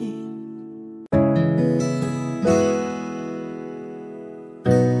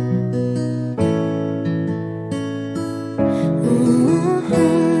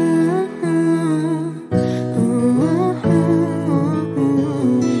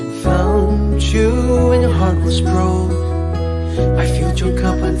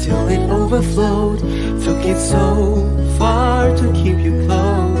 Until it overflowed, took it so far to keep you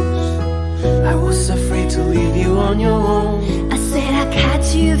close. I was afraid to leave you on your own. I said I'd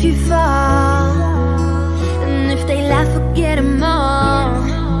catch you if you fall, and if they laugh, forget them all.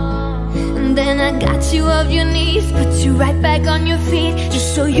 And then I got you off your knees, put you right back on your feet,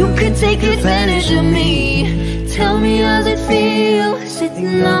 just so you could take advantage of me. Tell me, how's it feel,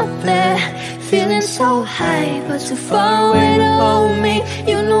 sitting up there, feeling so high, but too far away to hold me.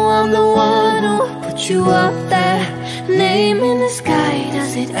 You know I'm the one who put you up there, name in the sky.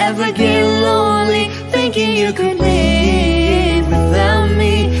 Does it ever get lonely, thinking you could live without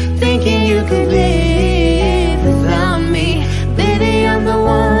me, thinking you could live without me? Baby, I'm the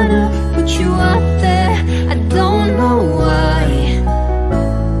one who put you up there, I don't know why,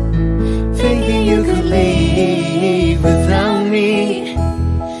 thinking you could live without me,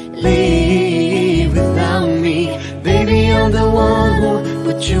 live without me. Baby, I'm the one who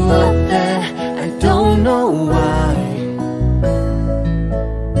put you up there, I don't know why.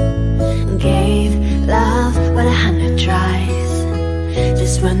 Gave love but 100 tries,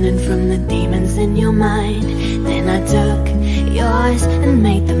 just running from the demons in your mind. Then I took yours and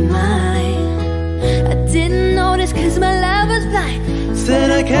made them mine. I didn't notice cause my love was blind.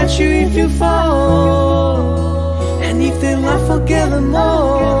 Said I'd catch you if you fall, and if they laugh, forget them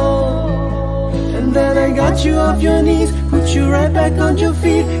all. And then I got you off your knees, put you right back on your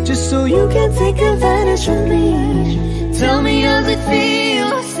feet, just so you can take advantage of me. Tell me, how's it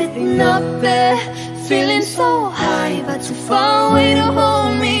feel, sitting up there, feeling so high, but too far away to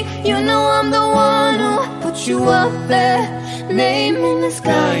hold me. You know I'm the one who put you up there, name in the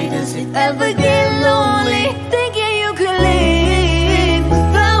sky. Does it ever get lonely, thinking you could live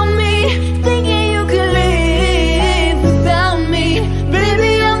without me, thinking you could live without me?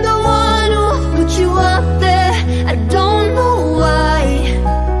 Baby, I'm the one who put you up there, I don't know why,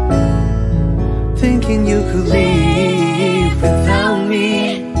 thinking you could live without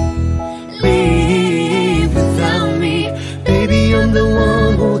me, live without me. Baby, I'm the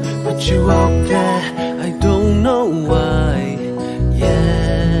one who put you up there, I don't know why,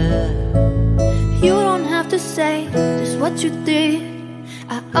 yeah. You don't have to say just what you did,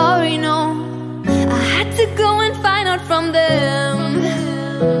 I already know. I had to go and find out from them.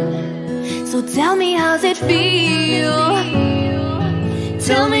 So tell me, how's it feel?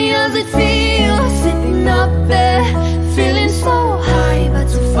 Tell me, how's it feel, sitting up there, feeling so high, but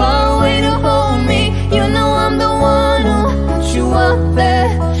too far away to hold me. You know I'm the one who put you up there,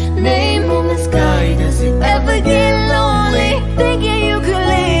 name in the sky. Does it ever get lonely, thinking you could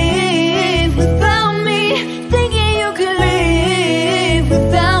live without me, thinking you could live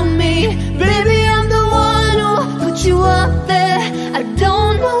without me? Baby, I'm the one who put you up there, I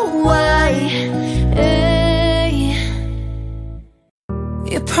don't know why, yeah.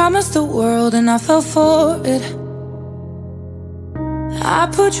 promised the world and I fell for it. I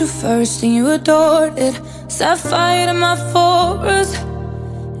put you first and you adored it. Set fire to my forest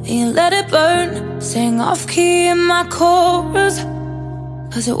and you let it burn. Sang off key in my chorus,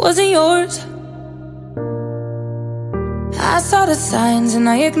 cause it wasn't yours. I saw the signs and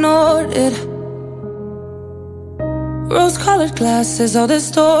I ignored it. Rose-colored glasses all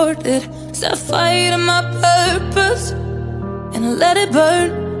distorted. Set fire to my purpose and I let it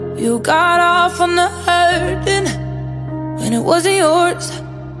burn. You got off on the hurting when it wasn't yours.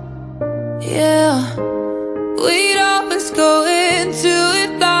 Yeah, we'd always go into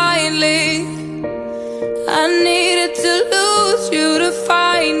it blindly. I needed to lose you to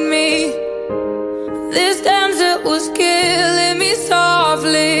find me. This dance, it was killing me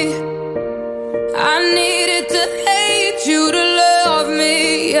softly. I needed to hate you to love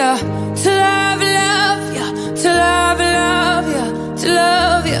me, yeah. To love ya, to love ya, to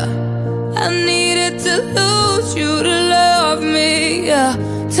love ya. I needed to lose you to love me, yeah.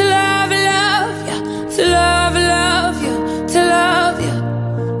 To love ya, to love ya, to love ya.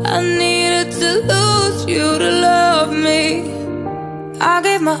 I needed to lose you to love me. I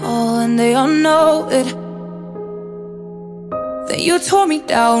gave my all and they all know it. Then you tore me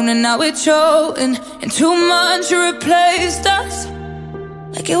down and now it's showing. In 2 months you replaced us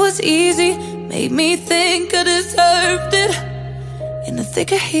like it was easy. Made me think I deserved it. In the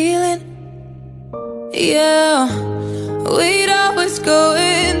thick of healing, yeah. We'd always go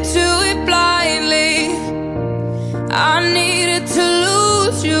into it blindly. I needed to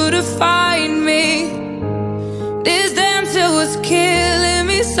lose you to find me. This dancer was killing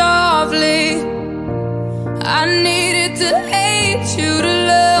me softly. I needed to hate you to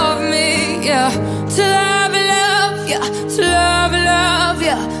love me, yeah. To love ya, to love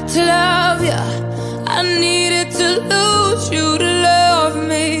ya, to love ya. I needed to lose you to love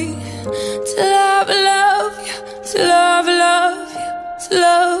me. To love ya, to love ya, to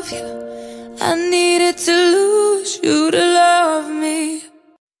love ya. I needed to lose you to love me.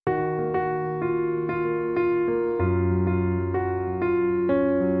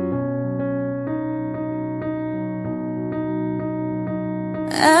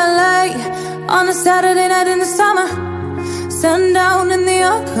 LA on a Saturday night in the summer. Sundown and the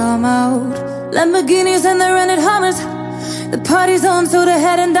all come out. Lamborghinis and the rented Hummers. The party's on, so they're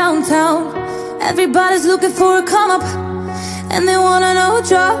heading downtown. Everybody's looking for a come up, and they wanna know what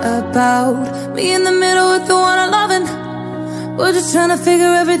you're about. Me in the middle with the one I'm loving. We're just trying to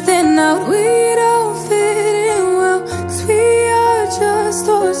figure everything out. We don't fit in well, cause we are just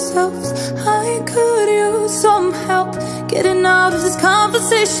ourselves. I could use some help getting out of this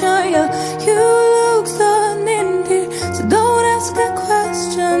conversation, yeah. You look stunning, dear, so don't ask that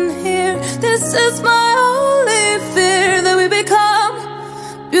question here. This is my only fear, that we become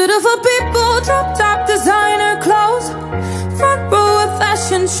beautiful people, drop top designer clothes, front row of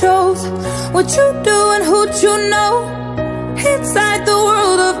fashion shows. What you do and who you know, inside the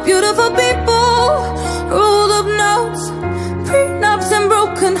world of beautiful people. Rolled up notes, prenups and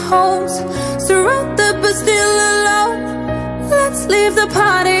broken homes, surrounded but still alone. Let's leave the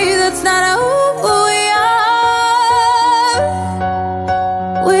party, that's not who we are.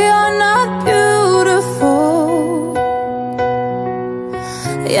 We are not beautiful,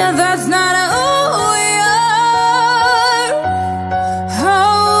 yeah, that's not who we are.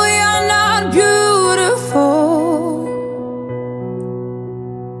 Oh, we are not beautiful.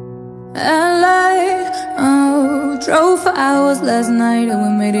 LA, oh, drove for hours last night and we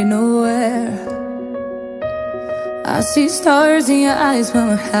made it nowhere. I see stars in your eyes when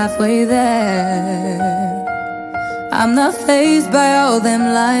we're halfway there. I'm not fazed by all them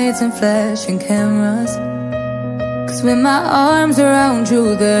lights and flashing cameras, cause with my arms around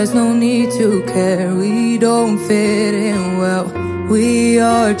you there's no need to care. We don't fit in well, we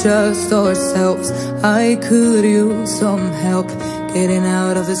are just ourselves. I could use some help getting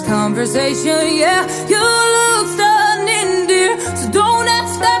out of this conversation, yeah. You look stunning, dear, so don't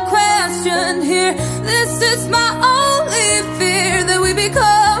ask that question here. This is my only fear, that we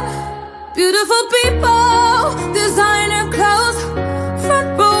become beautiful people, designer clothes, front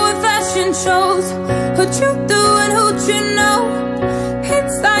row of fashion shows. What you do and who you know,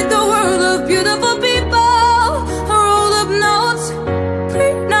 inside the world of beautiful people. Rolled up notes,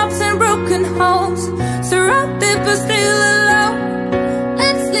 prenups and broken homes, surrounded but still alone.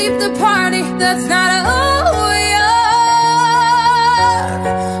 Let's leave the party, that's not who we are.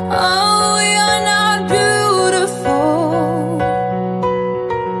 Oh, we are not beautiful,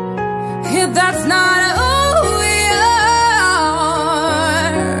 yeah, that's not who we are.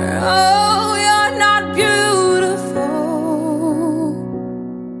 Oh, we are not beautiful.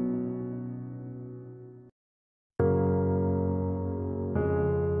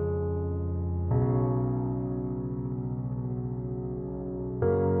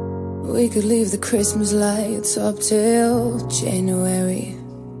 We could leave the Christmas lights up till January.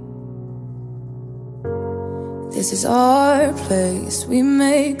 This is our place, we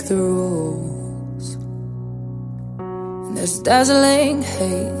make the rules. And there's a dazzling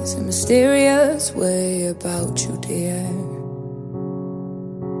haze, a mysterious way about you, dear.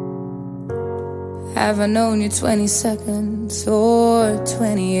 Have I known you 20 seconds or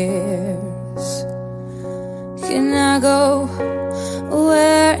 20 years? Can I go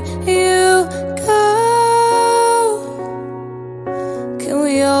where you go? Can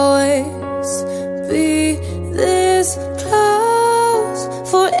we always be this close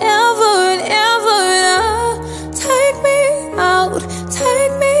forever and ever? Now take me out,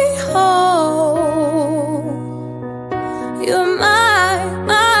 take me home. You're mine,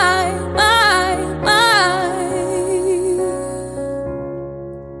 mine, mine, mine.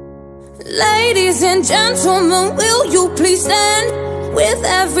 Ladies and gentlemen, will you please stand? With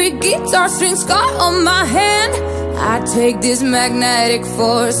every guitar string scar on my hand, I take this magnetic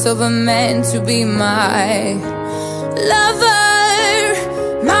force of a man to be my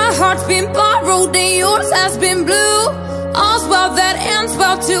lover. My heart's been borrowed and yours has been blue. All's well that ends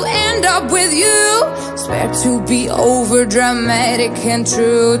well to end up with you. Swear to be over dramatic and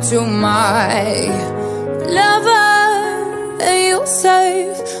true to my lover. And you'll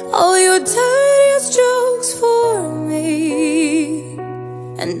save all your dirtiest jokes for me.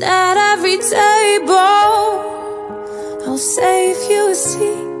 And at every table I'll save you a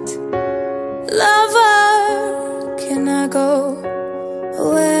seat. Lover, can I go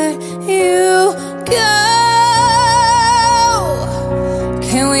where you go?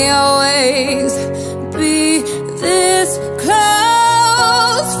 Can we always be this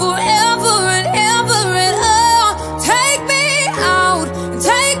close forever and ever and oh, take me out,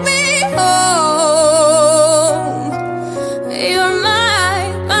 take me home. You're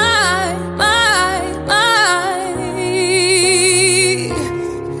mine, mine, mine, mine.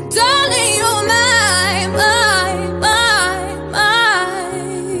 Darling, you're mine, mine, mine,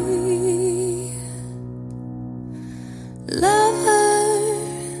 mine. Lover.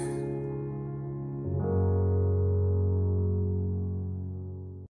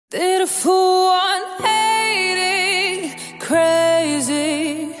 Beautiful 180,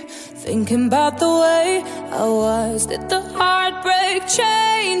 crazy, thinking about the way I was. Did the heartbreak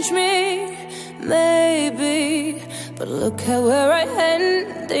change me? Maybe, but look at where I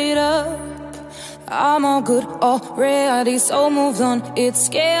ended up. I'm all good already, so moved on. It's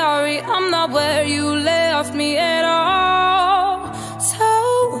scary, I'm not where you left me at all.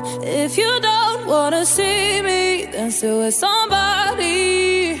 So, if you don't wanna see me, then still with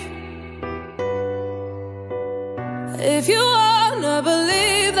somebody. If you wanna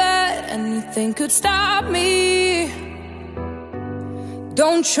believe that anything could stop me,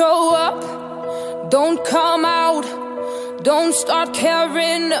 don't show up, don't come out, don't start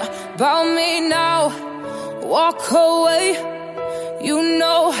caring about me now. Walk away, you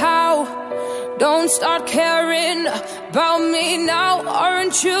know how. Don't start caring about me now.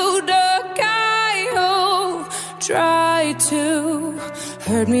 Aren't you the guy who tried to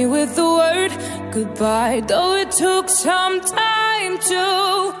hurt me with the word goodbye? Though it took some time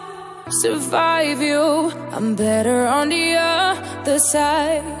to survive you, I'm better on the other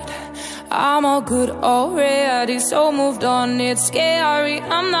side. I'm all good already, so moved on. It's scary,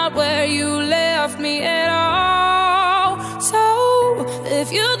 I'm not where you left me at all. So,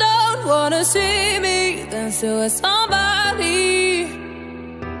 if you don't wanna see me, then still with somebody.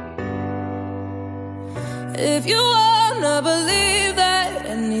 If you wanna believe that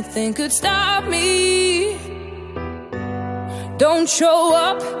anything could stop me, don't show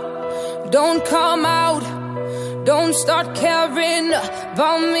up, don't come out, don't start caring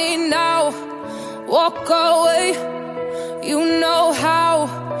about me now. Walk away, you know how.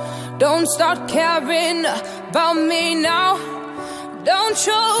 Don't start caring about me now. Don't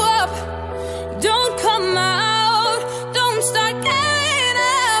show up, don't come out, don't start caring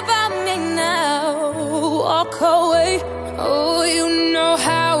about me now. Walk away, oh you know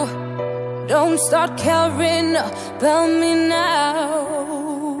how. Don't start caring about me now.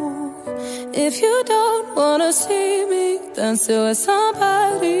 If you don't wanna see me, then still with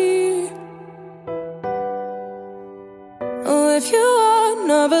somebody. Oh, if you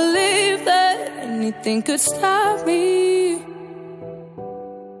wanna believe that anything could stop me.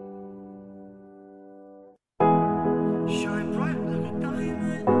 Shine bright like a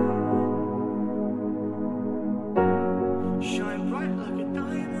diamond. Shine bright like a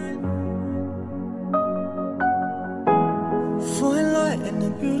diamond. Fine light in a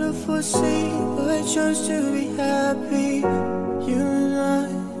beautiful sea, but I chose to be happy. You and I,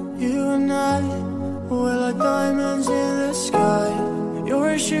 you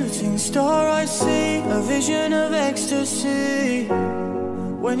shooting star, I see a vision of ecstasy.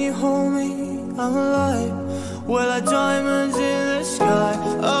 When you hold me, I'm alive. We're like diamonds in the sky.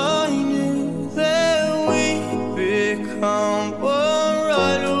 I knew that we'd become one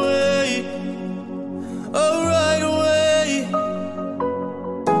right away. Oh, right away.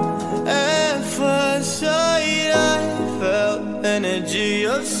 At first sight, I felt energy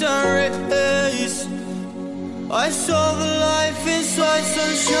of sun rays. I saw the life inside,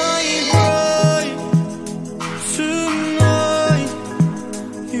 sunshine bright. Tonight,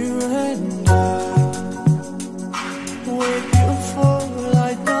 you and I, we're beautiful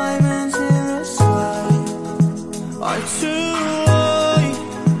like diamonds in the sky. I too are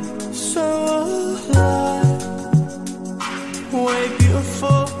so alive. We're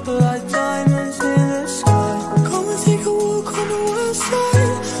beautiful like diamonds in the sky. Come and take a walk on the wild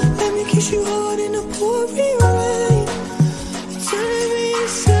side. Let me kiss you hard in the pouring rain. Telling me to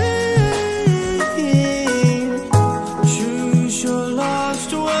say, choose your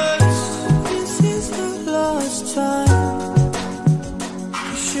last words. This is the last time.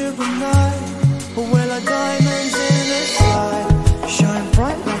 You should be mine, but we're like diamonds in the sky. Shine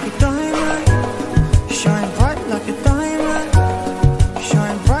bright like a diamond. Shine bright like a diamond.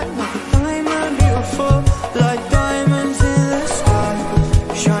 Shine bright like a diamond. Beautiful like diamonds in the sky.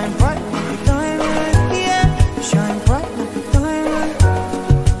 Shine bright like a diamond. Yeah. Shine bright like a diamond.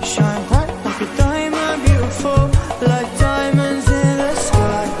 Shine bright like a diamond. Beautiful like diamonds in the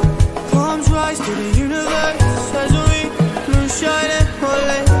sky. Palms rise to the universe as we moonshine and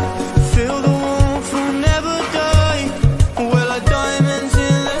holy. Feel the warmth, will never die. We're like diamonds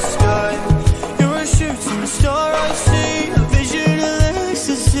in the sky. You're a shooting star, I see a vision of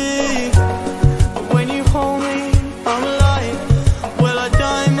ecstasy. When you hold me, I'm alive. We're like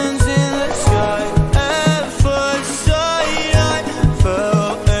diamonds in the sky. At first sight, I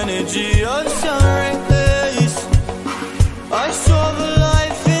felt energy of sun rays. I saw the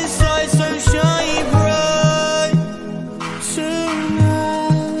life inside, sunshine bright.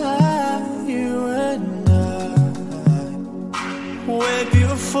 Tonight, you and I, we're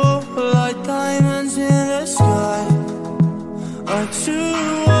beautiful like diamonds in the sky. Our two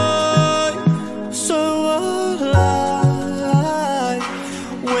are so alive.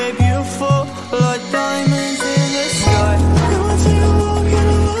 We're beautiful like diamonds in the sky. Come on, take a walk in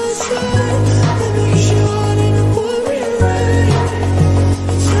the wild side. Let me kiss you hard in the pouring rain.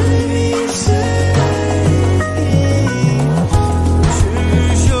 Telling me to say,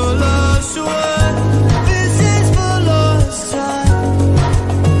 choose your last word. This is the last time.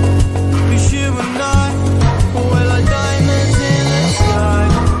 'Cause you and I, we're like diamonds in the sky.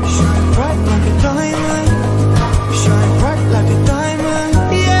 Shine bright like a diamond. Shine bright like a diamond.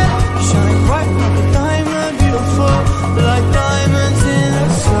 Yeah. Shine bright like a diamond. Beautiful like diamonds in the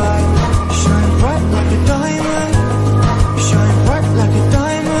sky. Shine bright like a diamond. Shine bright like a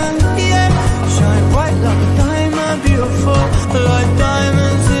diamond. Yeah. Shine bright like a diamond. Beautiful like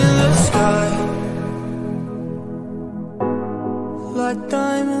diamonds in the sky. Like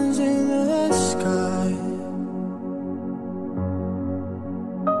diamonds in the sky.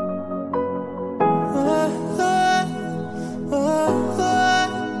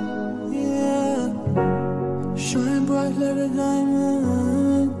 Yeah. Shine bright like a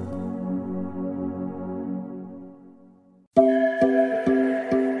diamond.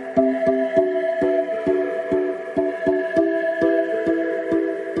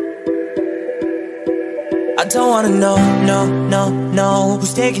 I don't wanna know, no,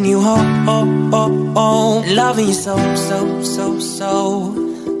 who's taking you home, loving you so,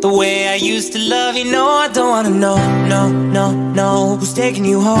 the way I used to love you. No, I don't wanna know, no, who's taking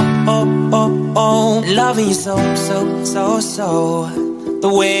you home, loving you so, the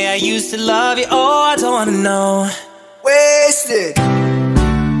way I used to love you. Oh, I don't wanna know. Wasted.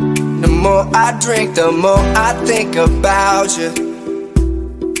 The more I drink, the more I think about you.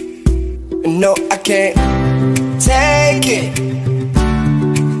 No, I can't take it.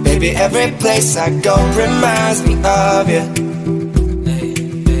 Baby, every place I go reminds me of you.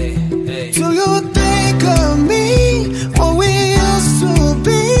 Do you think of me, what we used to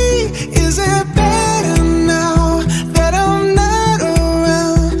be? Is it better now that I'm not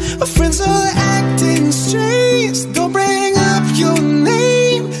around? Our friends are acting strange, don't bring up your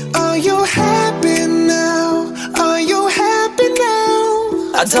name. Are you happy now? Are you happy now?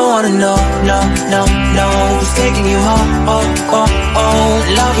 I don't wanna know, no, who's taking you home,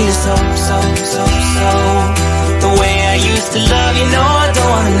 loving you so, the way I used to love you. No, I don't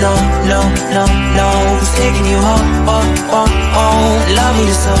wanna know, no, who's taking you home, loving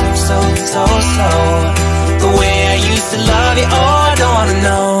you so, the way I used used to love you. Oh, I don't wanna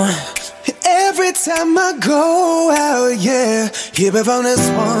know. Every time I go out, yeah, hear it from this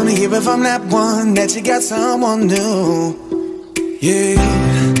one, hear it from that one, that you got someone new. Yeah,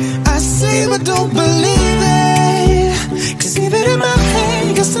 I see but don't believe it, 'cause even in my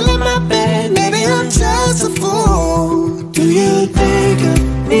head, you're still in my bed. Maybe I'm just a fool. Do you think of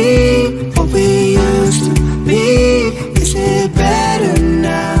me, what we used to be? Is it better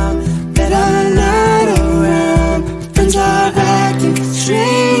now that I'm not around? Friends are acting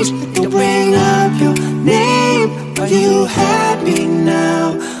strange, don't bring up your name. Are you happy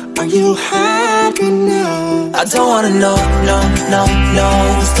now? Are you happy now? I don't wanna know, no, no, no.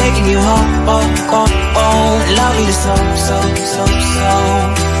 Who's taking you home, oh, oh, oh. Love you so, so, so, so.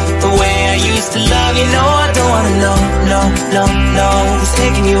 The way I used to love you, no, I don't wanna know, no, no, no. Who's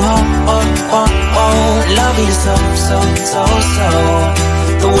taking you home, oh, oh, oh. Love you so, so, so, so.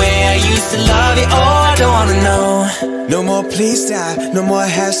 The way I used to love you, oh, I don't wanna know. No more please stop, no more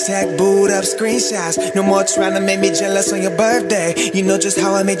hashtag booed up screenshots. No more trying to make me jealous on your birthday. You know just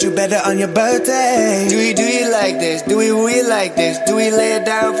how I made you better on your birthday. Do you like this? Do we like this? Do we lay it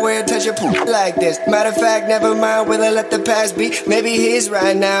down for you, touch your poop like this? Matter of fact, never mind, will I let the past be? Maybe he's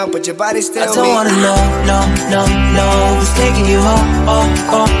right now, but your body's still me. I don't wanna know, no, no, no. Who's taking you home, oh,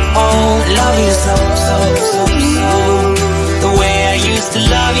 oh, oh. Love you so, so, so, so. The way I used to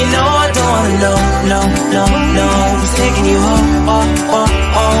love you, no, I don't wanna know, no, no, no. Who's taking you home, oh, oh,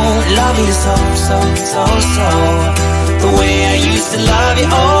 oh. Love you so, so, so, so. The way I used to love you,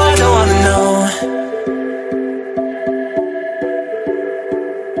 oh, I don't wanna know.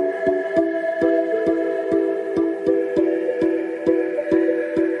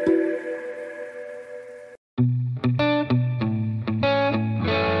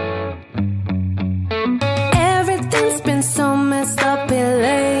 Everything's been so messed up here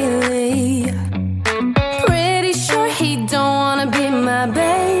lately. Pretty sure he don't wanna be my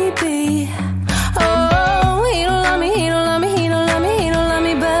baby. Oh, he don't love me, he don't love me, he don't love me, he don't love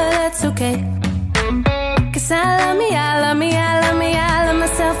me, but that's okay. 'Cause I love me, I love me, I love me, I love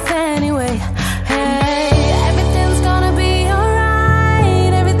myself anyway. Hey, everything's gonna be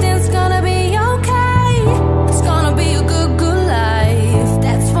alright, everything's gonna be okay. It's gonna be a good, good life.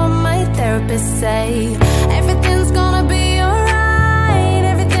 That's what my therapist say. Everything's gonna be alright,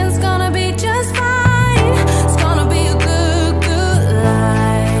 everything's gonna be just fine. It's gonna be a good, good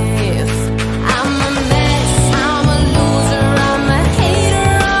life. I'm a mess, I'm a loser, I'm a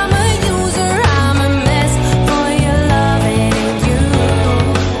hater, I'm a user, I'm a mess for your loving you.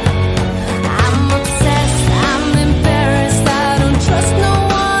 I'm obsessed, I'm embarrassed, I don't trust no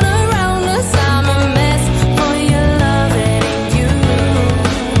one around us. I'm a mess for your loving you.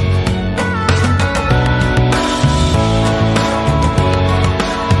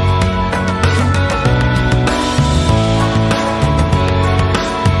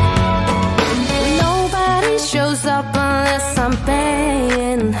 Nobody shows up unless I'm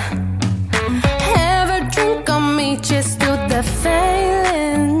paying. Ever drink on me, just do the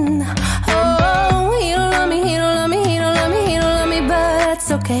failing. Oh, he don't love me, he don't love me, he don't love me, he don't love me, but that's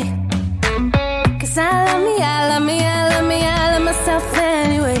okay. 'Cause I love me, I love me, I love me, I love myself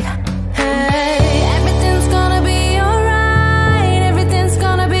anyway. Hey, everything's gonna be alright, everything's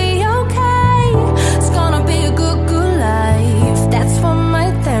gonna be okay. It's gonna be a good, good life. That's what my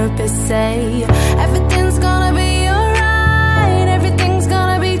therapist say. Everything's gonna be alright, everything's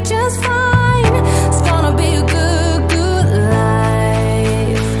gonna be just fine. It's gonna be a good, good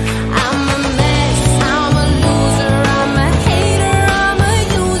life. I'm a mess, I'm a loser, I'm a hater, I'm a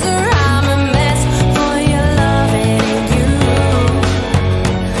user,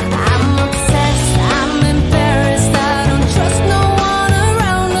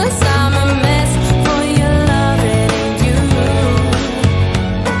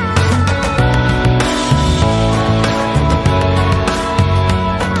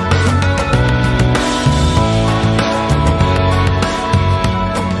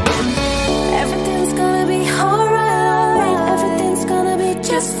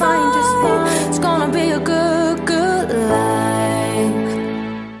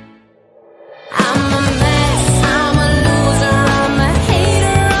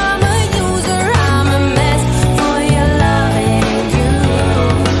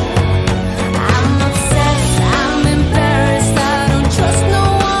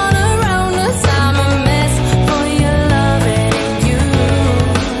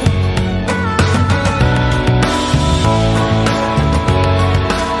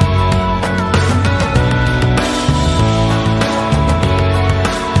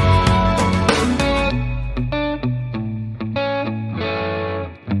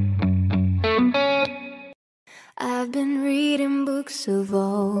 books of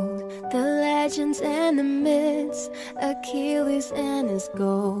old, the legends and the myths, Achilles and his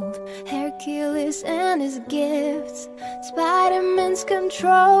gold, Hercules and his gifts, Spider-Man's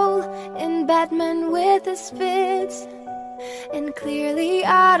control, and Batman with his fits. And clearly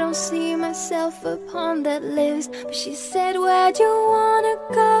I don't see myself upon that list. But she said, where'd you wanna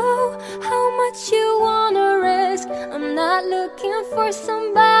go? How much you wanna risk? I'm not looking for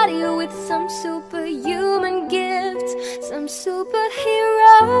somebody with some superhuman gifts, some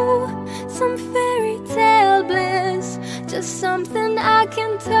superhero, some fairy tale bliss. Just something I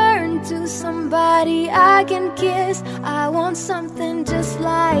can turn to, somebody I can kiss. I want something just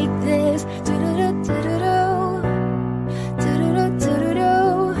like this.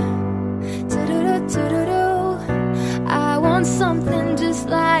 I want something just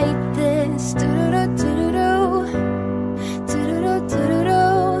like this.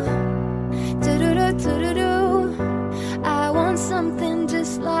 I want something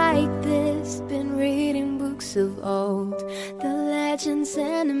just like this. Been reading books of old, the legends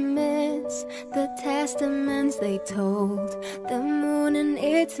and the myths, the testaments they told, the moon and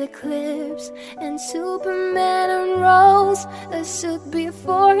its eclipse, and Superman unrolls a suit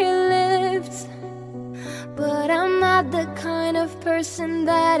before he lived. But I'm not the kind of person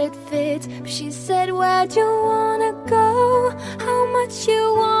that it fits. But she said, where'd you wanna go? How much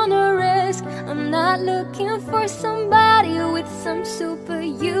you wanna risk? I'm not looking for somebody with some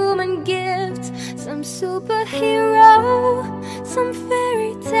superhuman gifts, some superhero, some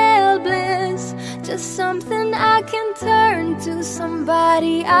fairy tale bliss. Just something I can turn to,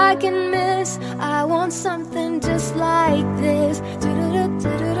 somebody I can miss. I want something just like this.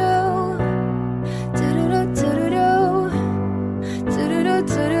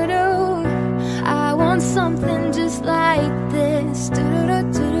 I want something just like this.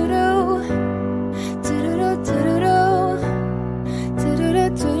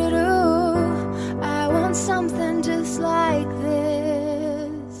 I want something just like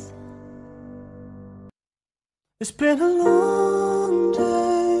this. It's been a long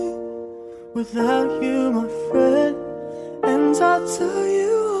day without you, my friend, and I'll tell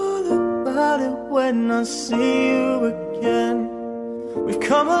you all about it when I see you again. We've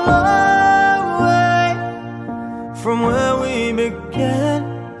come a long way from where we began,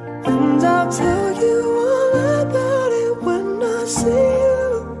 and I'll tell you all about it when I see you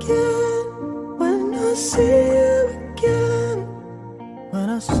again. When I see you again. When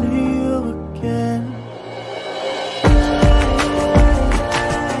I see you again.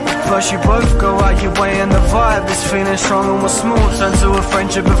 First you both go out your way and the vibe is feeling strong and what's small turn to a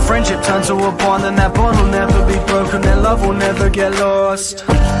friendship, and friendship turn to a bond, and that bond will never be broken, and love will never get lost.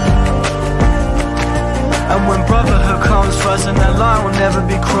 And when brotherhood comes first and that line will never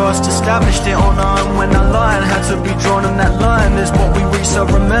be crossed, established it on our own when that line had to be drawn, and that line is what we reach, so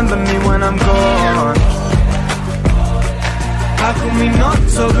remember me when I'm gone. How can we not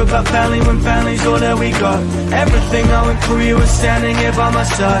talk about family when family's all that we got? Everything I went through, you were standing here by my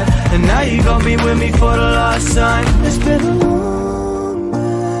side, and now you gon' be with me for the last time. It's been a long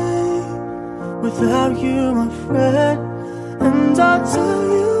day without you, my friend, and I'll tell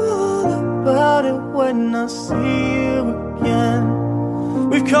you all about it when I see you again.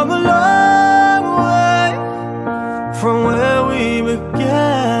 We've come a long way from where we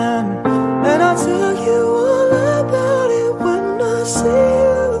began, and I'll tell you all about it when I see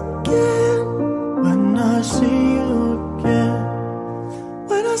you again. When I see you again.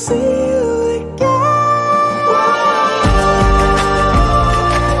 When I see you again.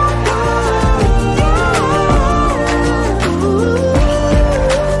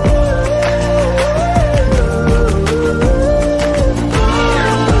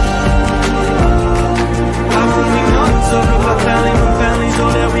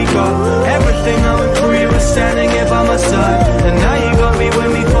 Everything I went through, you were standing here by my side, and now you gon' be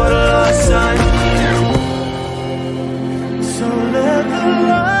with me for the last time. So let the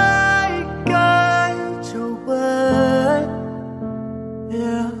light guide your way.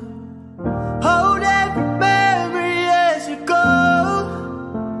 Yeah. Hold every memory as you go,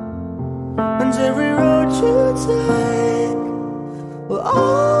 and every road you take will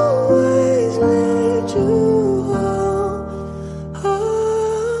always lead you home.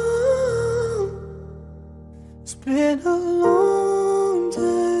 It's been a long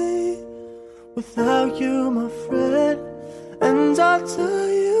day without you, my friend, and I'll tell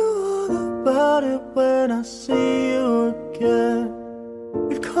you all about it when I see you again.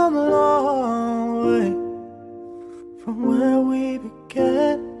 We've come a long way from where we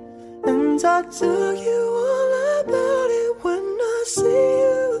began, and I'll tell you all about it when I see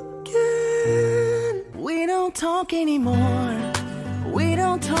you again. We don't talk anymore,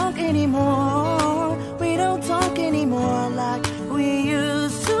 don't talk anymore. We don't talk anymore like we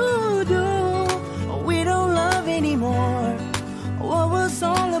used to do. We don't love anymore. What was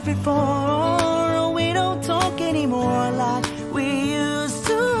all of it for? We don't talk anymore like we used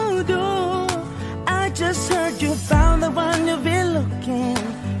to do. I just heard you found the one you've been looking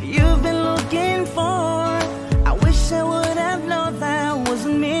for. I wish I would have known that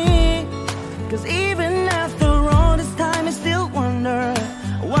wasn't me. Cause even after all this time I still wonder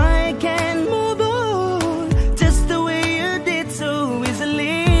why I can't move on just the way you did so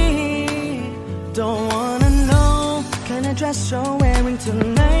easily. Don't wanna know kind of dress you're wearing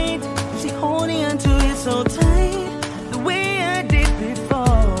tonight. Is he holding on to it so tight the way I did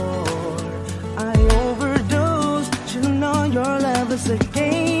before? I overdosed. Should've known your love was a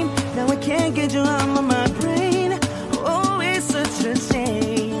game. Now I can't get you out of my brain. Oh, it's such a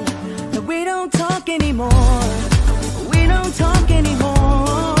shame that we don't talk anymore. We don't talk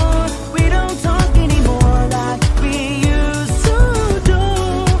anymore. We don't talk anymore like we used to do.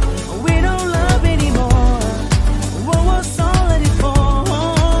 We don't love anymore. What was all of it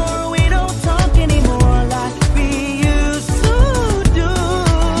for? We don't talk anymore like we used to do.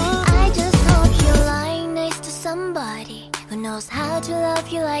 I just hope you're lying next to somebody who knows how to love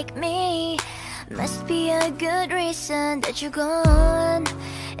you like me. Must be a good reason that you're gone.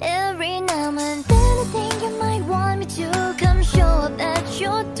 Every now and then I think you might want me to come show up at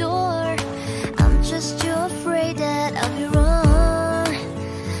your door. I'm just too afraid that I'll be wrong.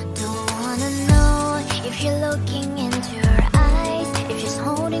 Don't wanna know if you're looking into her eyes, if she's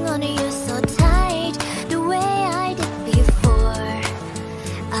holding on to you so tight the way I did before.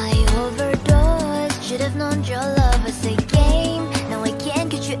 I overdosed. Should've known your love was a game. Now I can't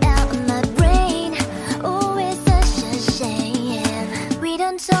get you out of my brain. Oh, it's such a shame. We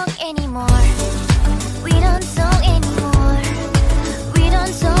don't talk anymore. We don't talk anymore. We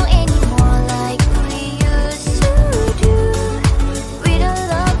don't talk anymore like we used to do. We don't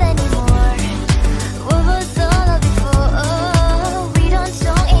love anymore. What was all of it for? Oh, we don't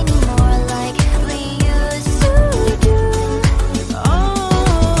talk anymore like we used to do.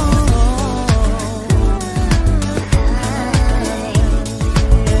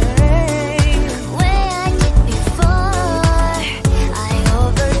 Way I did before. I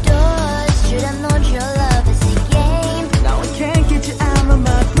overdosed. Should've known your love is a game. Now I can't get you out of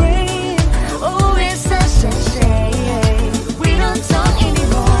my brain. Oh, it's such a shame. We don't talk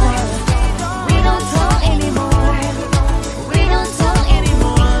anymore. We don't talk anymore. We don't talk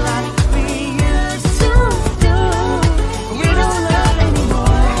anymore like we used to do. we don't love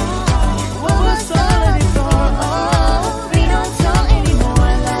anymore. What was all of it for? Oh, we don't talk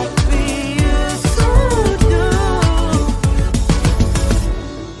anymore like We used to do.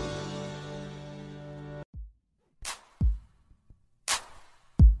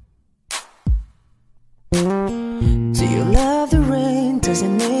 Do you love the rain? Does it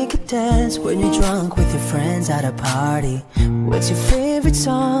make you dance when you're drunk with your friends at a party? What's your favorite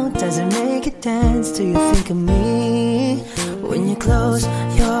song? Does it make you dance? Do you think of me? When you close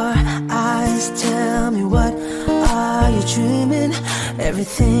your eyes, tell me what are you dreaming?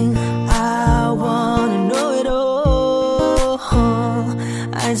 Everything I wanna know it all.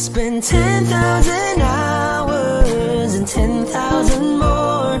 I'd spend 10,000 hours and 10,000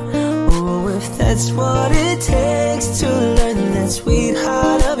 more. Oh, if that's what it takes to learn that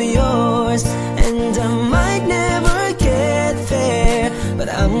sweetheart of yours. And I might never get there, but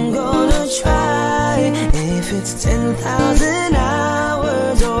I'm gonna try. If it's 10,000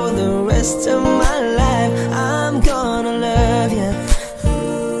 hours or the rest of my life, I'm gonna love you.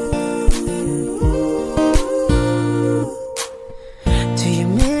 Do you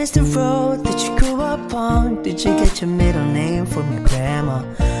miss the road that you grew up on? Did you get your middle name from your grandma?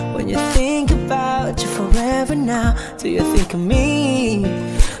 When you think about you forever now, do you think of me?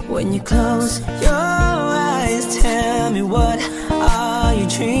 When you close your eyes, tell me what are you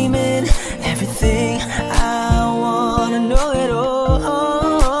dreaming? Everything I wanna know it all.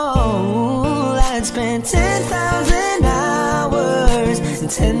 I'd spend 10,000 hours and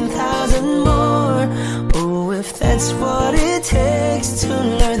 10,000 more. Oh, if that's what it takes to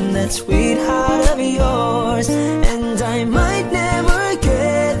learn that sweetheart of yours. And I might never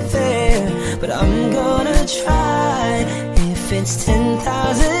get there, but I'm gonna try. If it's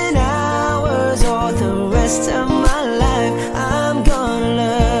 10,000 hours or the rest of my life, I'm gonna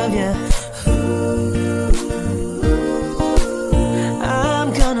love you. I'm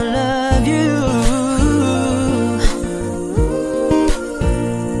gonna love you.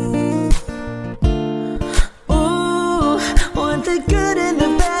 Ooh, want the good and the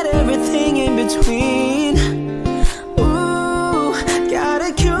bad, everything in between. Ooh,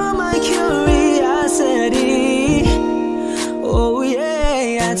 gotta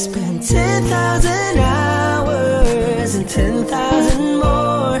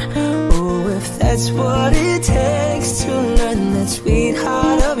That's what it takes to learn that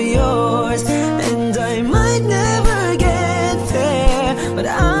sweetheart of yours. And I might never get there, but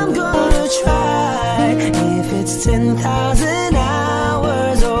I'm gonna try. If it's 10,000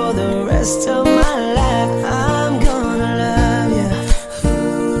 hours or the rest of my life, I'm gonna love you.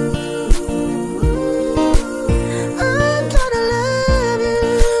 I'm gonna love you.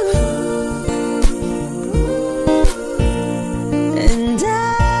 And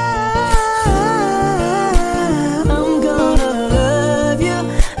I'm gonna love you.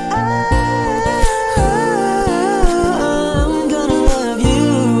 I'm gonna love you.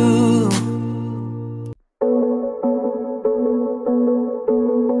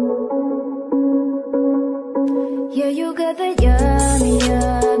 Yeah, you got the yummy,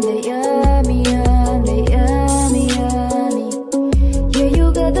 yum, the yummy, yum, the yummy, yummy. Yeah, you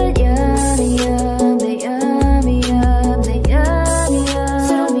got the yummy, yum, the yummy, yum, the yummy, yummy.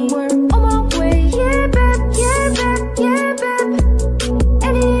 So we're on my way, yeah, babe, yeah, babe, yeah, babe.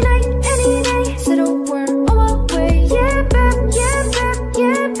 Any night, any day. So we're on my way, yeah, babe, yeah, babe,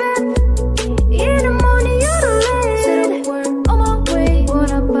 yeah, babe. In the morning, you're the late. So we're on my way,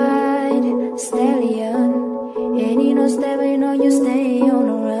 wanna bite stallion. And you know, stay, know you stay on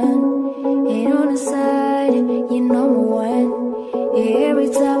the run. And on the side, you number one. Every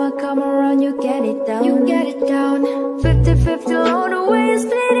time I come around, you get it down. You get it down. 50-50 all the way, you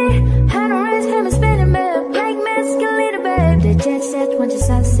split it. Hand on raise, hand spinning, babe. Like mescalina, babe. The jet set, when the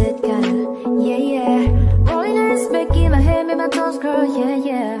sunset, kinda. Yeah, yeah. Rolling eyes, back in my head, make my toes curl, yeah,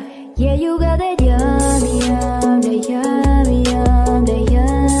 yeah. Yeah, you got that yummy, yum, the yummy, yum, the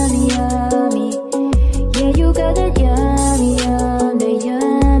yummy, yummy. Yeah, you got that yummy, yum, the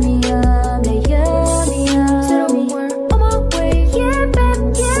yummy, yum, the yummy, yum. So we're on my way, yeah, babe,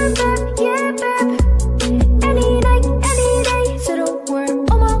 yeah, babe, yeah, babe. Any night, any day. So we're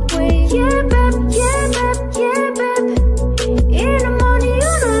on my way, yeah, babe, yeah, babe, yeah, babe. In the morning,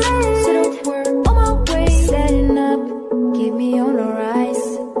 you're the late. So we're on my way, setting up, keep me on the rise.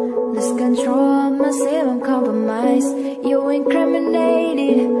 Lose control of myself, I'm compromised. You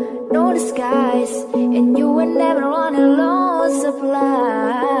incriminated, no disguise. And you were never on a low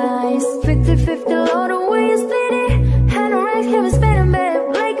supplies. 50-50 all the way, you split it. Hand on rack, have a spinning, babe.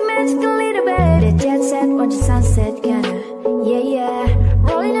 Like magical little babe. The jet set, watch the sunset, kinda. Yeah, yeah.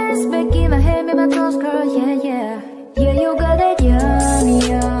 Rolling eyes, back in my head, make my toes curl, yeah, yeah. Yeah, you got that yummy,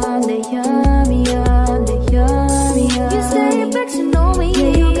 yum, the yummy, yum, the yummy, yum. You say it back, you know me.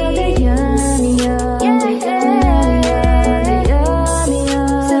 Yeah, you got that yummy, yum, yeah, the yummy,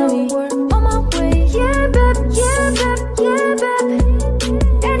 yum. So we're on my way, yeah, babe, yeah, babe, yeah, babe.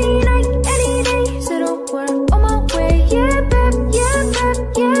 Any night, any day. So we're on my way, yeah, babe, yeah, babe,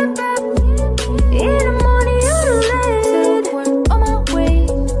 yeah, babe. In the morning, you're the late. So we're on my way.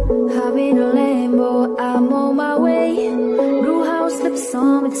 Hop in a Lambo, I'm on my way. Blue house lips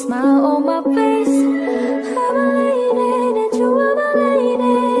on with a smile on my face. I'm a lady, and you are my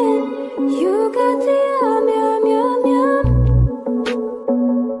lady. You got the yum, yum, yum, yum.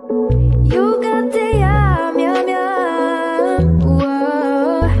 You got the yum, yum, yum.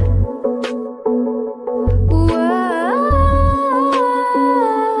 Whoa. Whoa.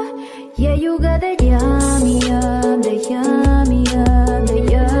 Yeah, you got the yummy, yum, the yummy, yum, the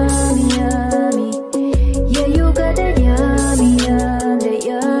yummy, yummy. Yeah, you got the yummy, yum, the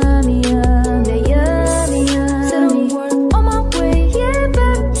yummy, yum, the yummy.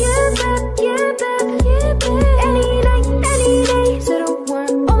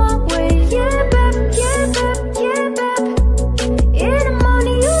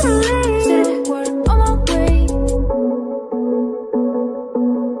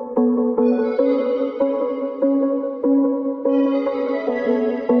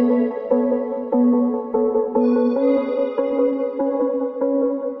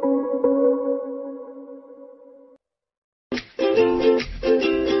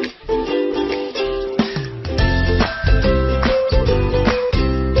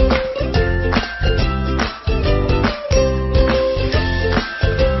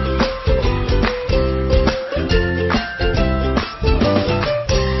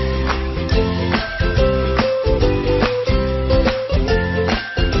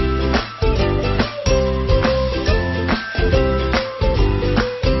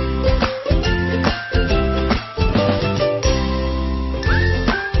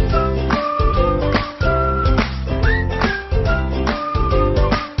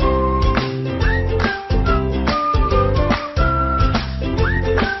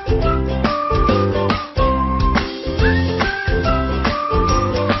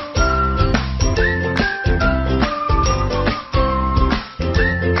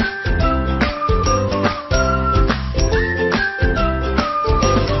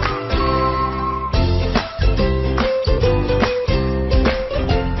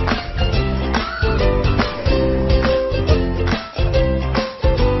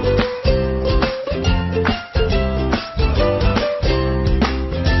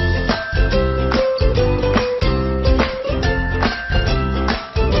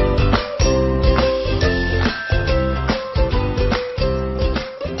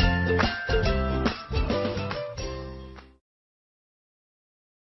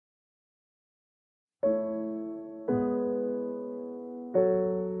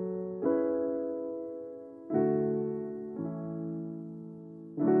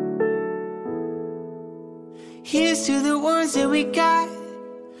 Here's to the ones that we got.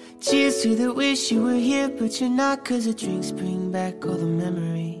 Cheers to the wish you were here, but you're not. 'Cause the drinks bring back all the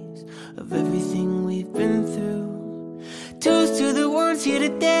memories of everything we've been through. Toast to the ones here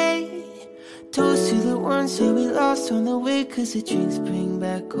today. Toast to the ones that we lost on the way. 'Cause the drinks bring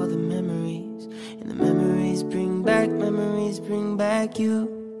back all the memories, and the memories bring back you.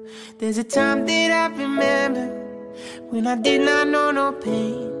 There's a time that I remember when I did not know no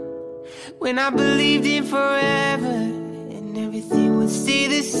pain, when I believed in forever and everything would stay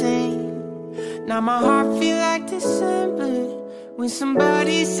the same. Now my heart feel like December when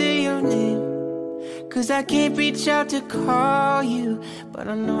somebody say your name. 'Cause I can't reach out to call you, but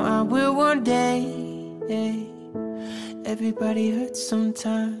I know I will one day. Everybody hurts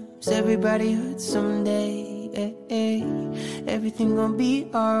sometimes, everybody hurts someday. Everything gon' be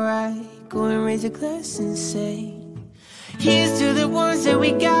alright. Go and raise a glass and say, here's to the ones that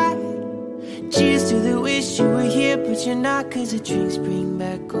we got. Cheers to the wish you were here, but you're not. 'Cause the drinks bring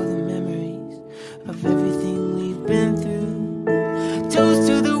back all the memories of everything we've been through. Toast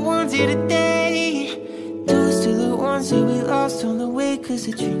to the ones here today. Toast to the ones that we lost on the way. 'Cause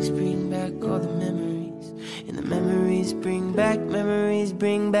the drinks bring back all the memories, and the memories bring back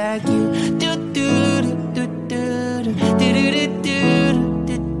you. Do do do do do do do do do do.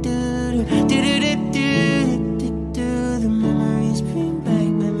 The memories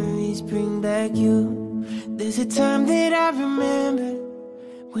bring back you. There's a time that I remember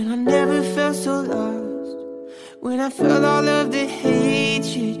when I never felt so lost, when I felt all of the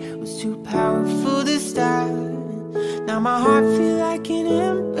hatred was too powerful to stop. Now my heart feel like an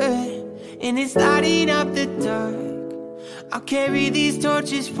ember, and it's lighting up the dark. I'll carry these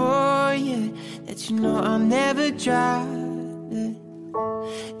torches for you, that you know I'll never drop.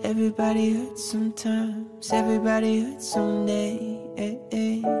 Everybody hurts sometimes, everybody hurts someday.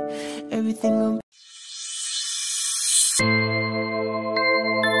 Everything gon'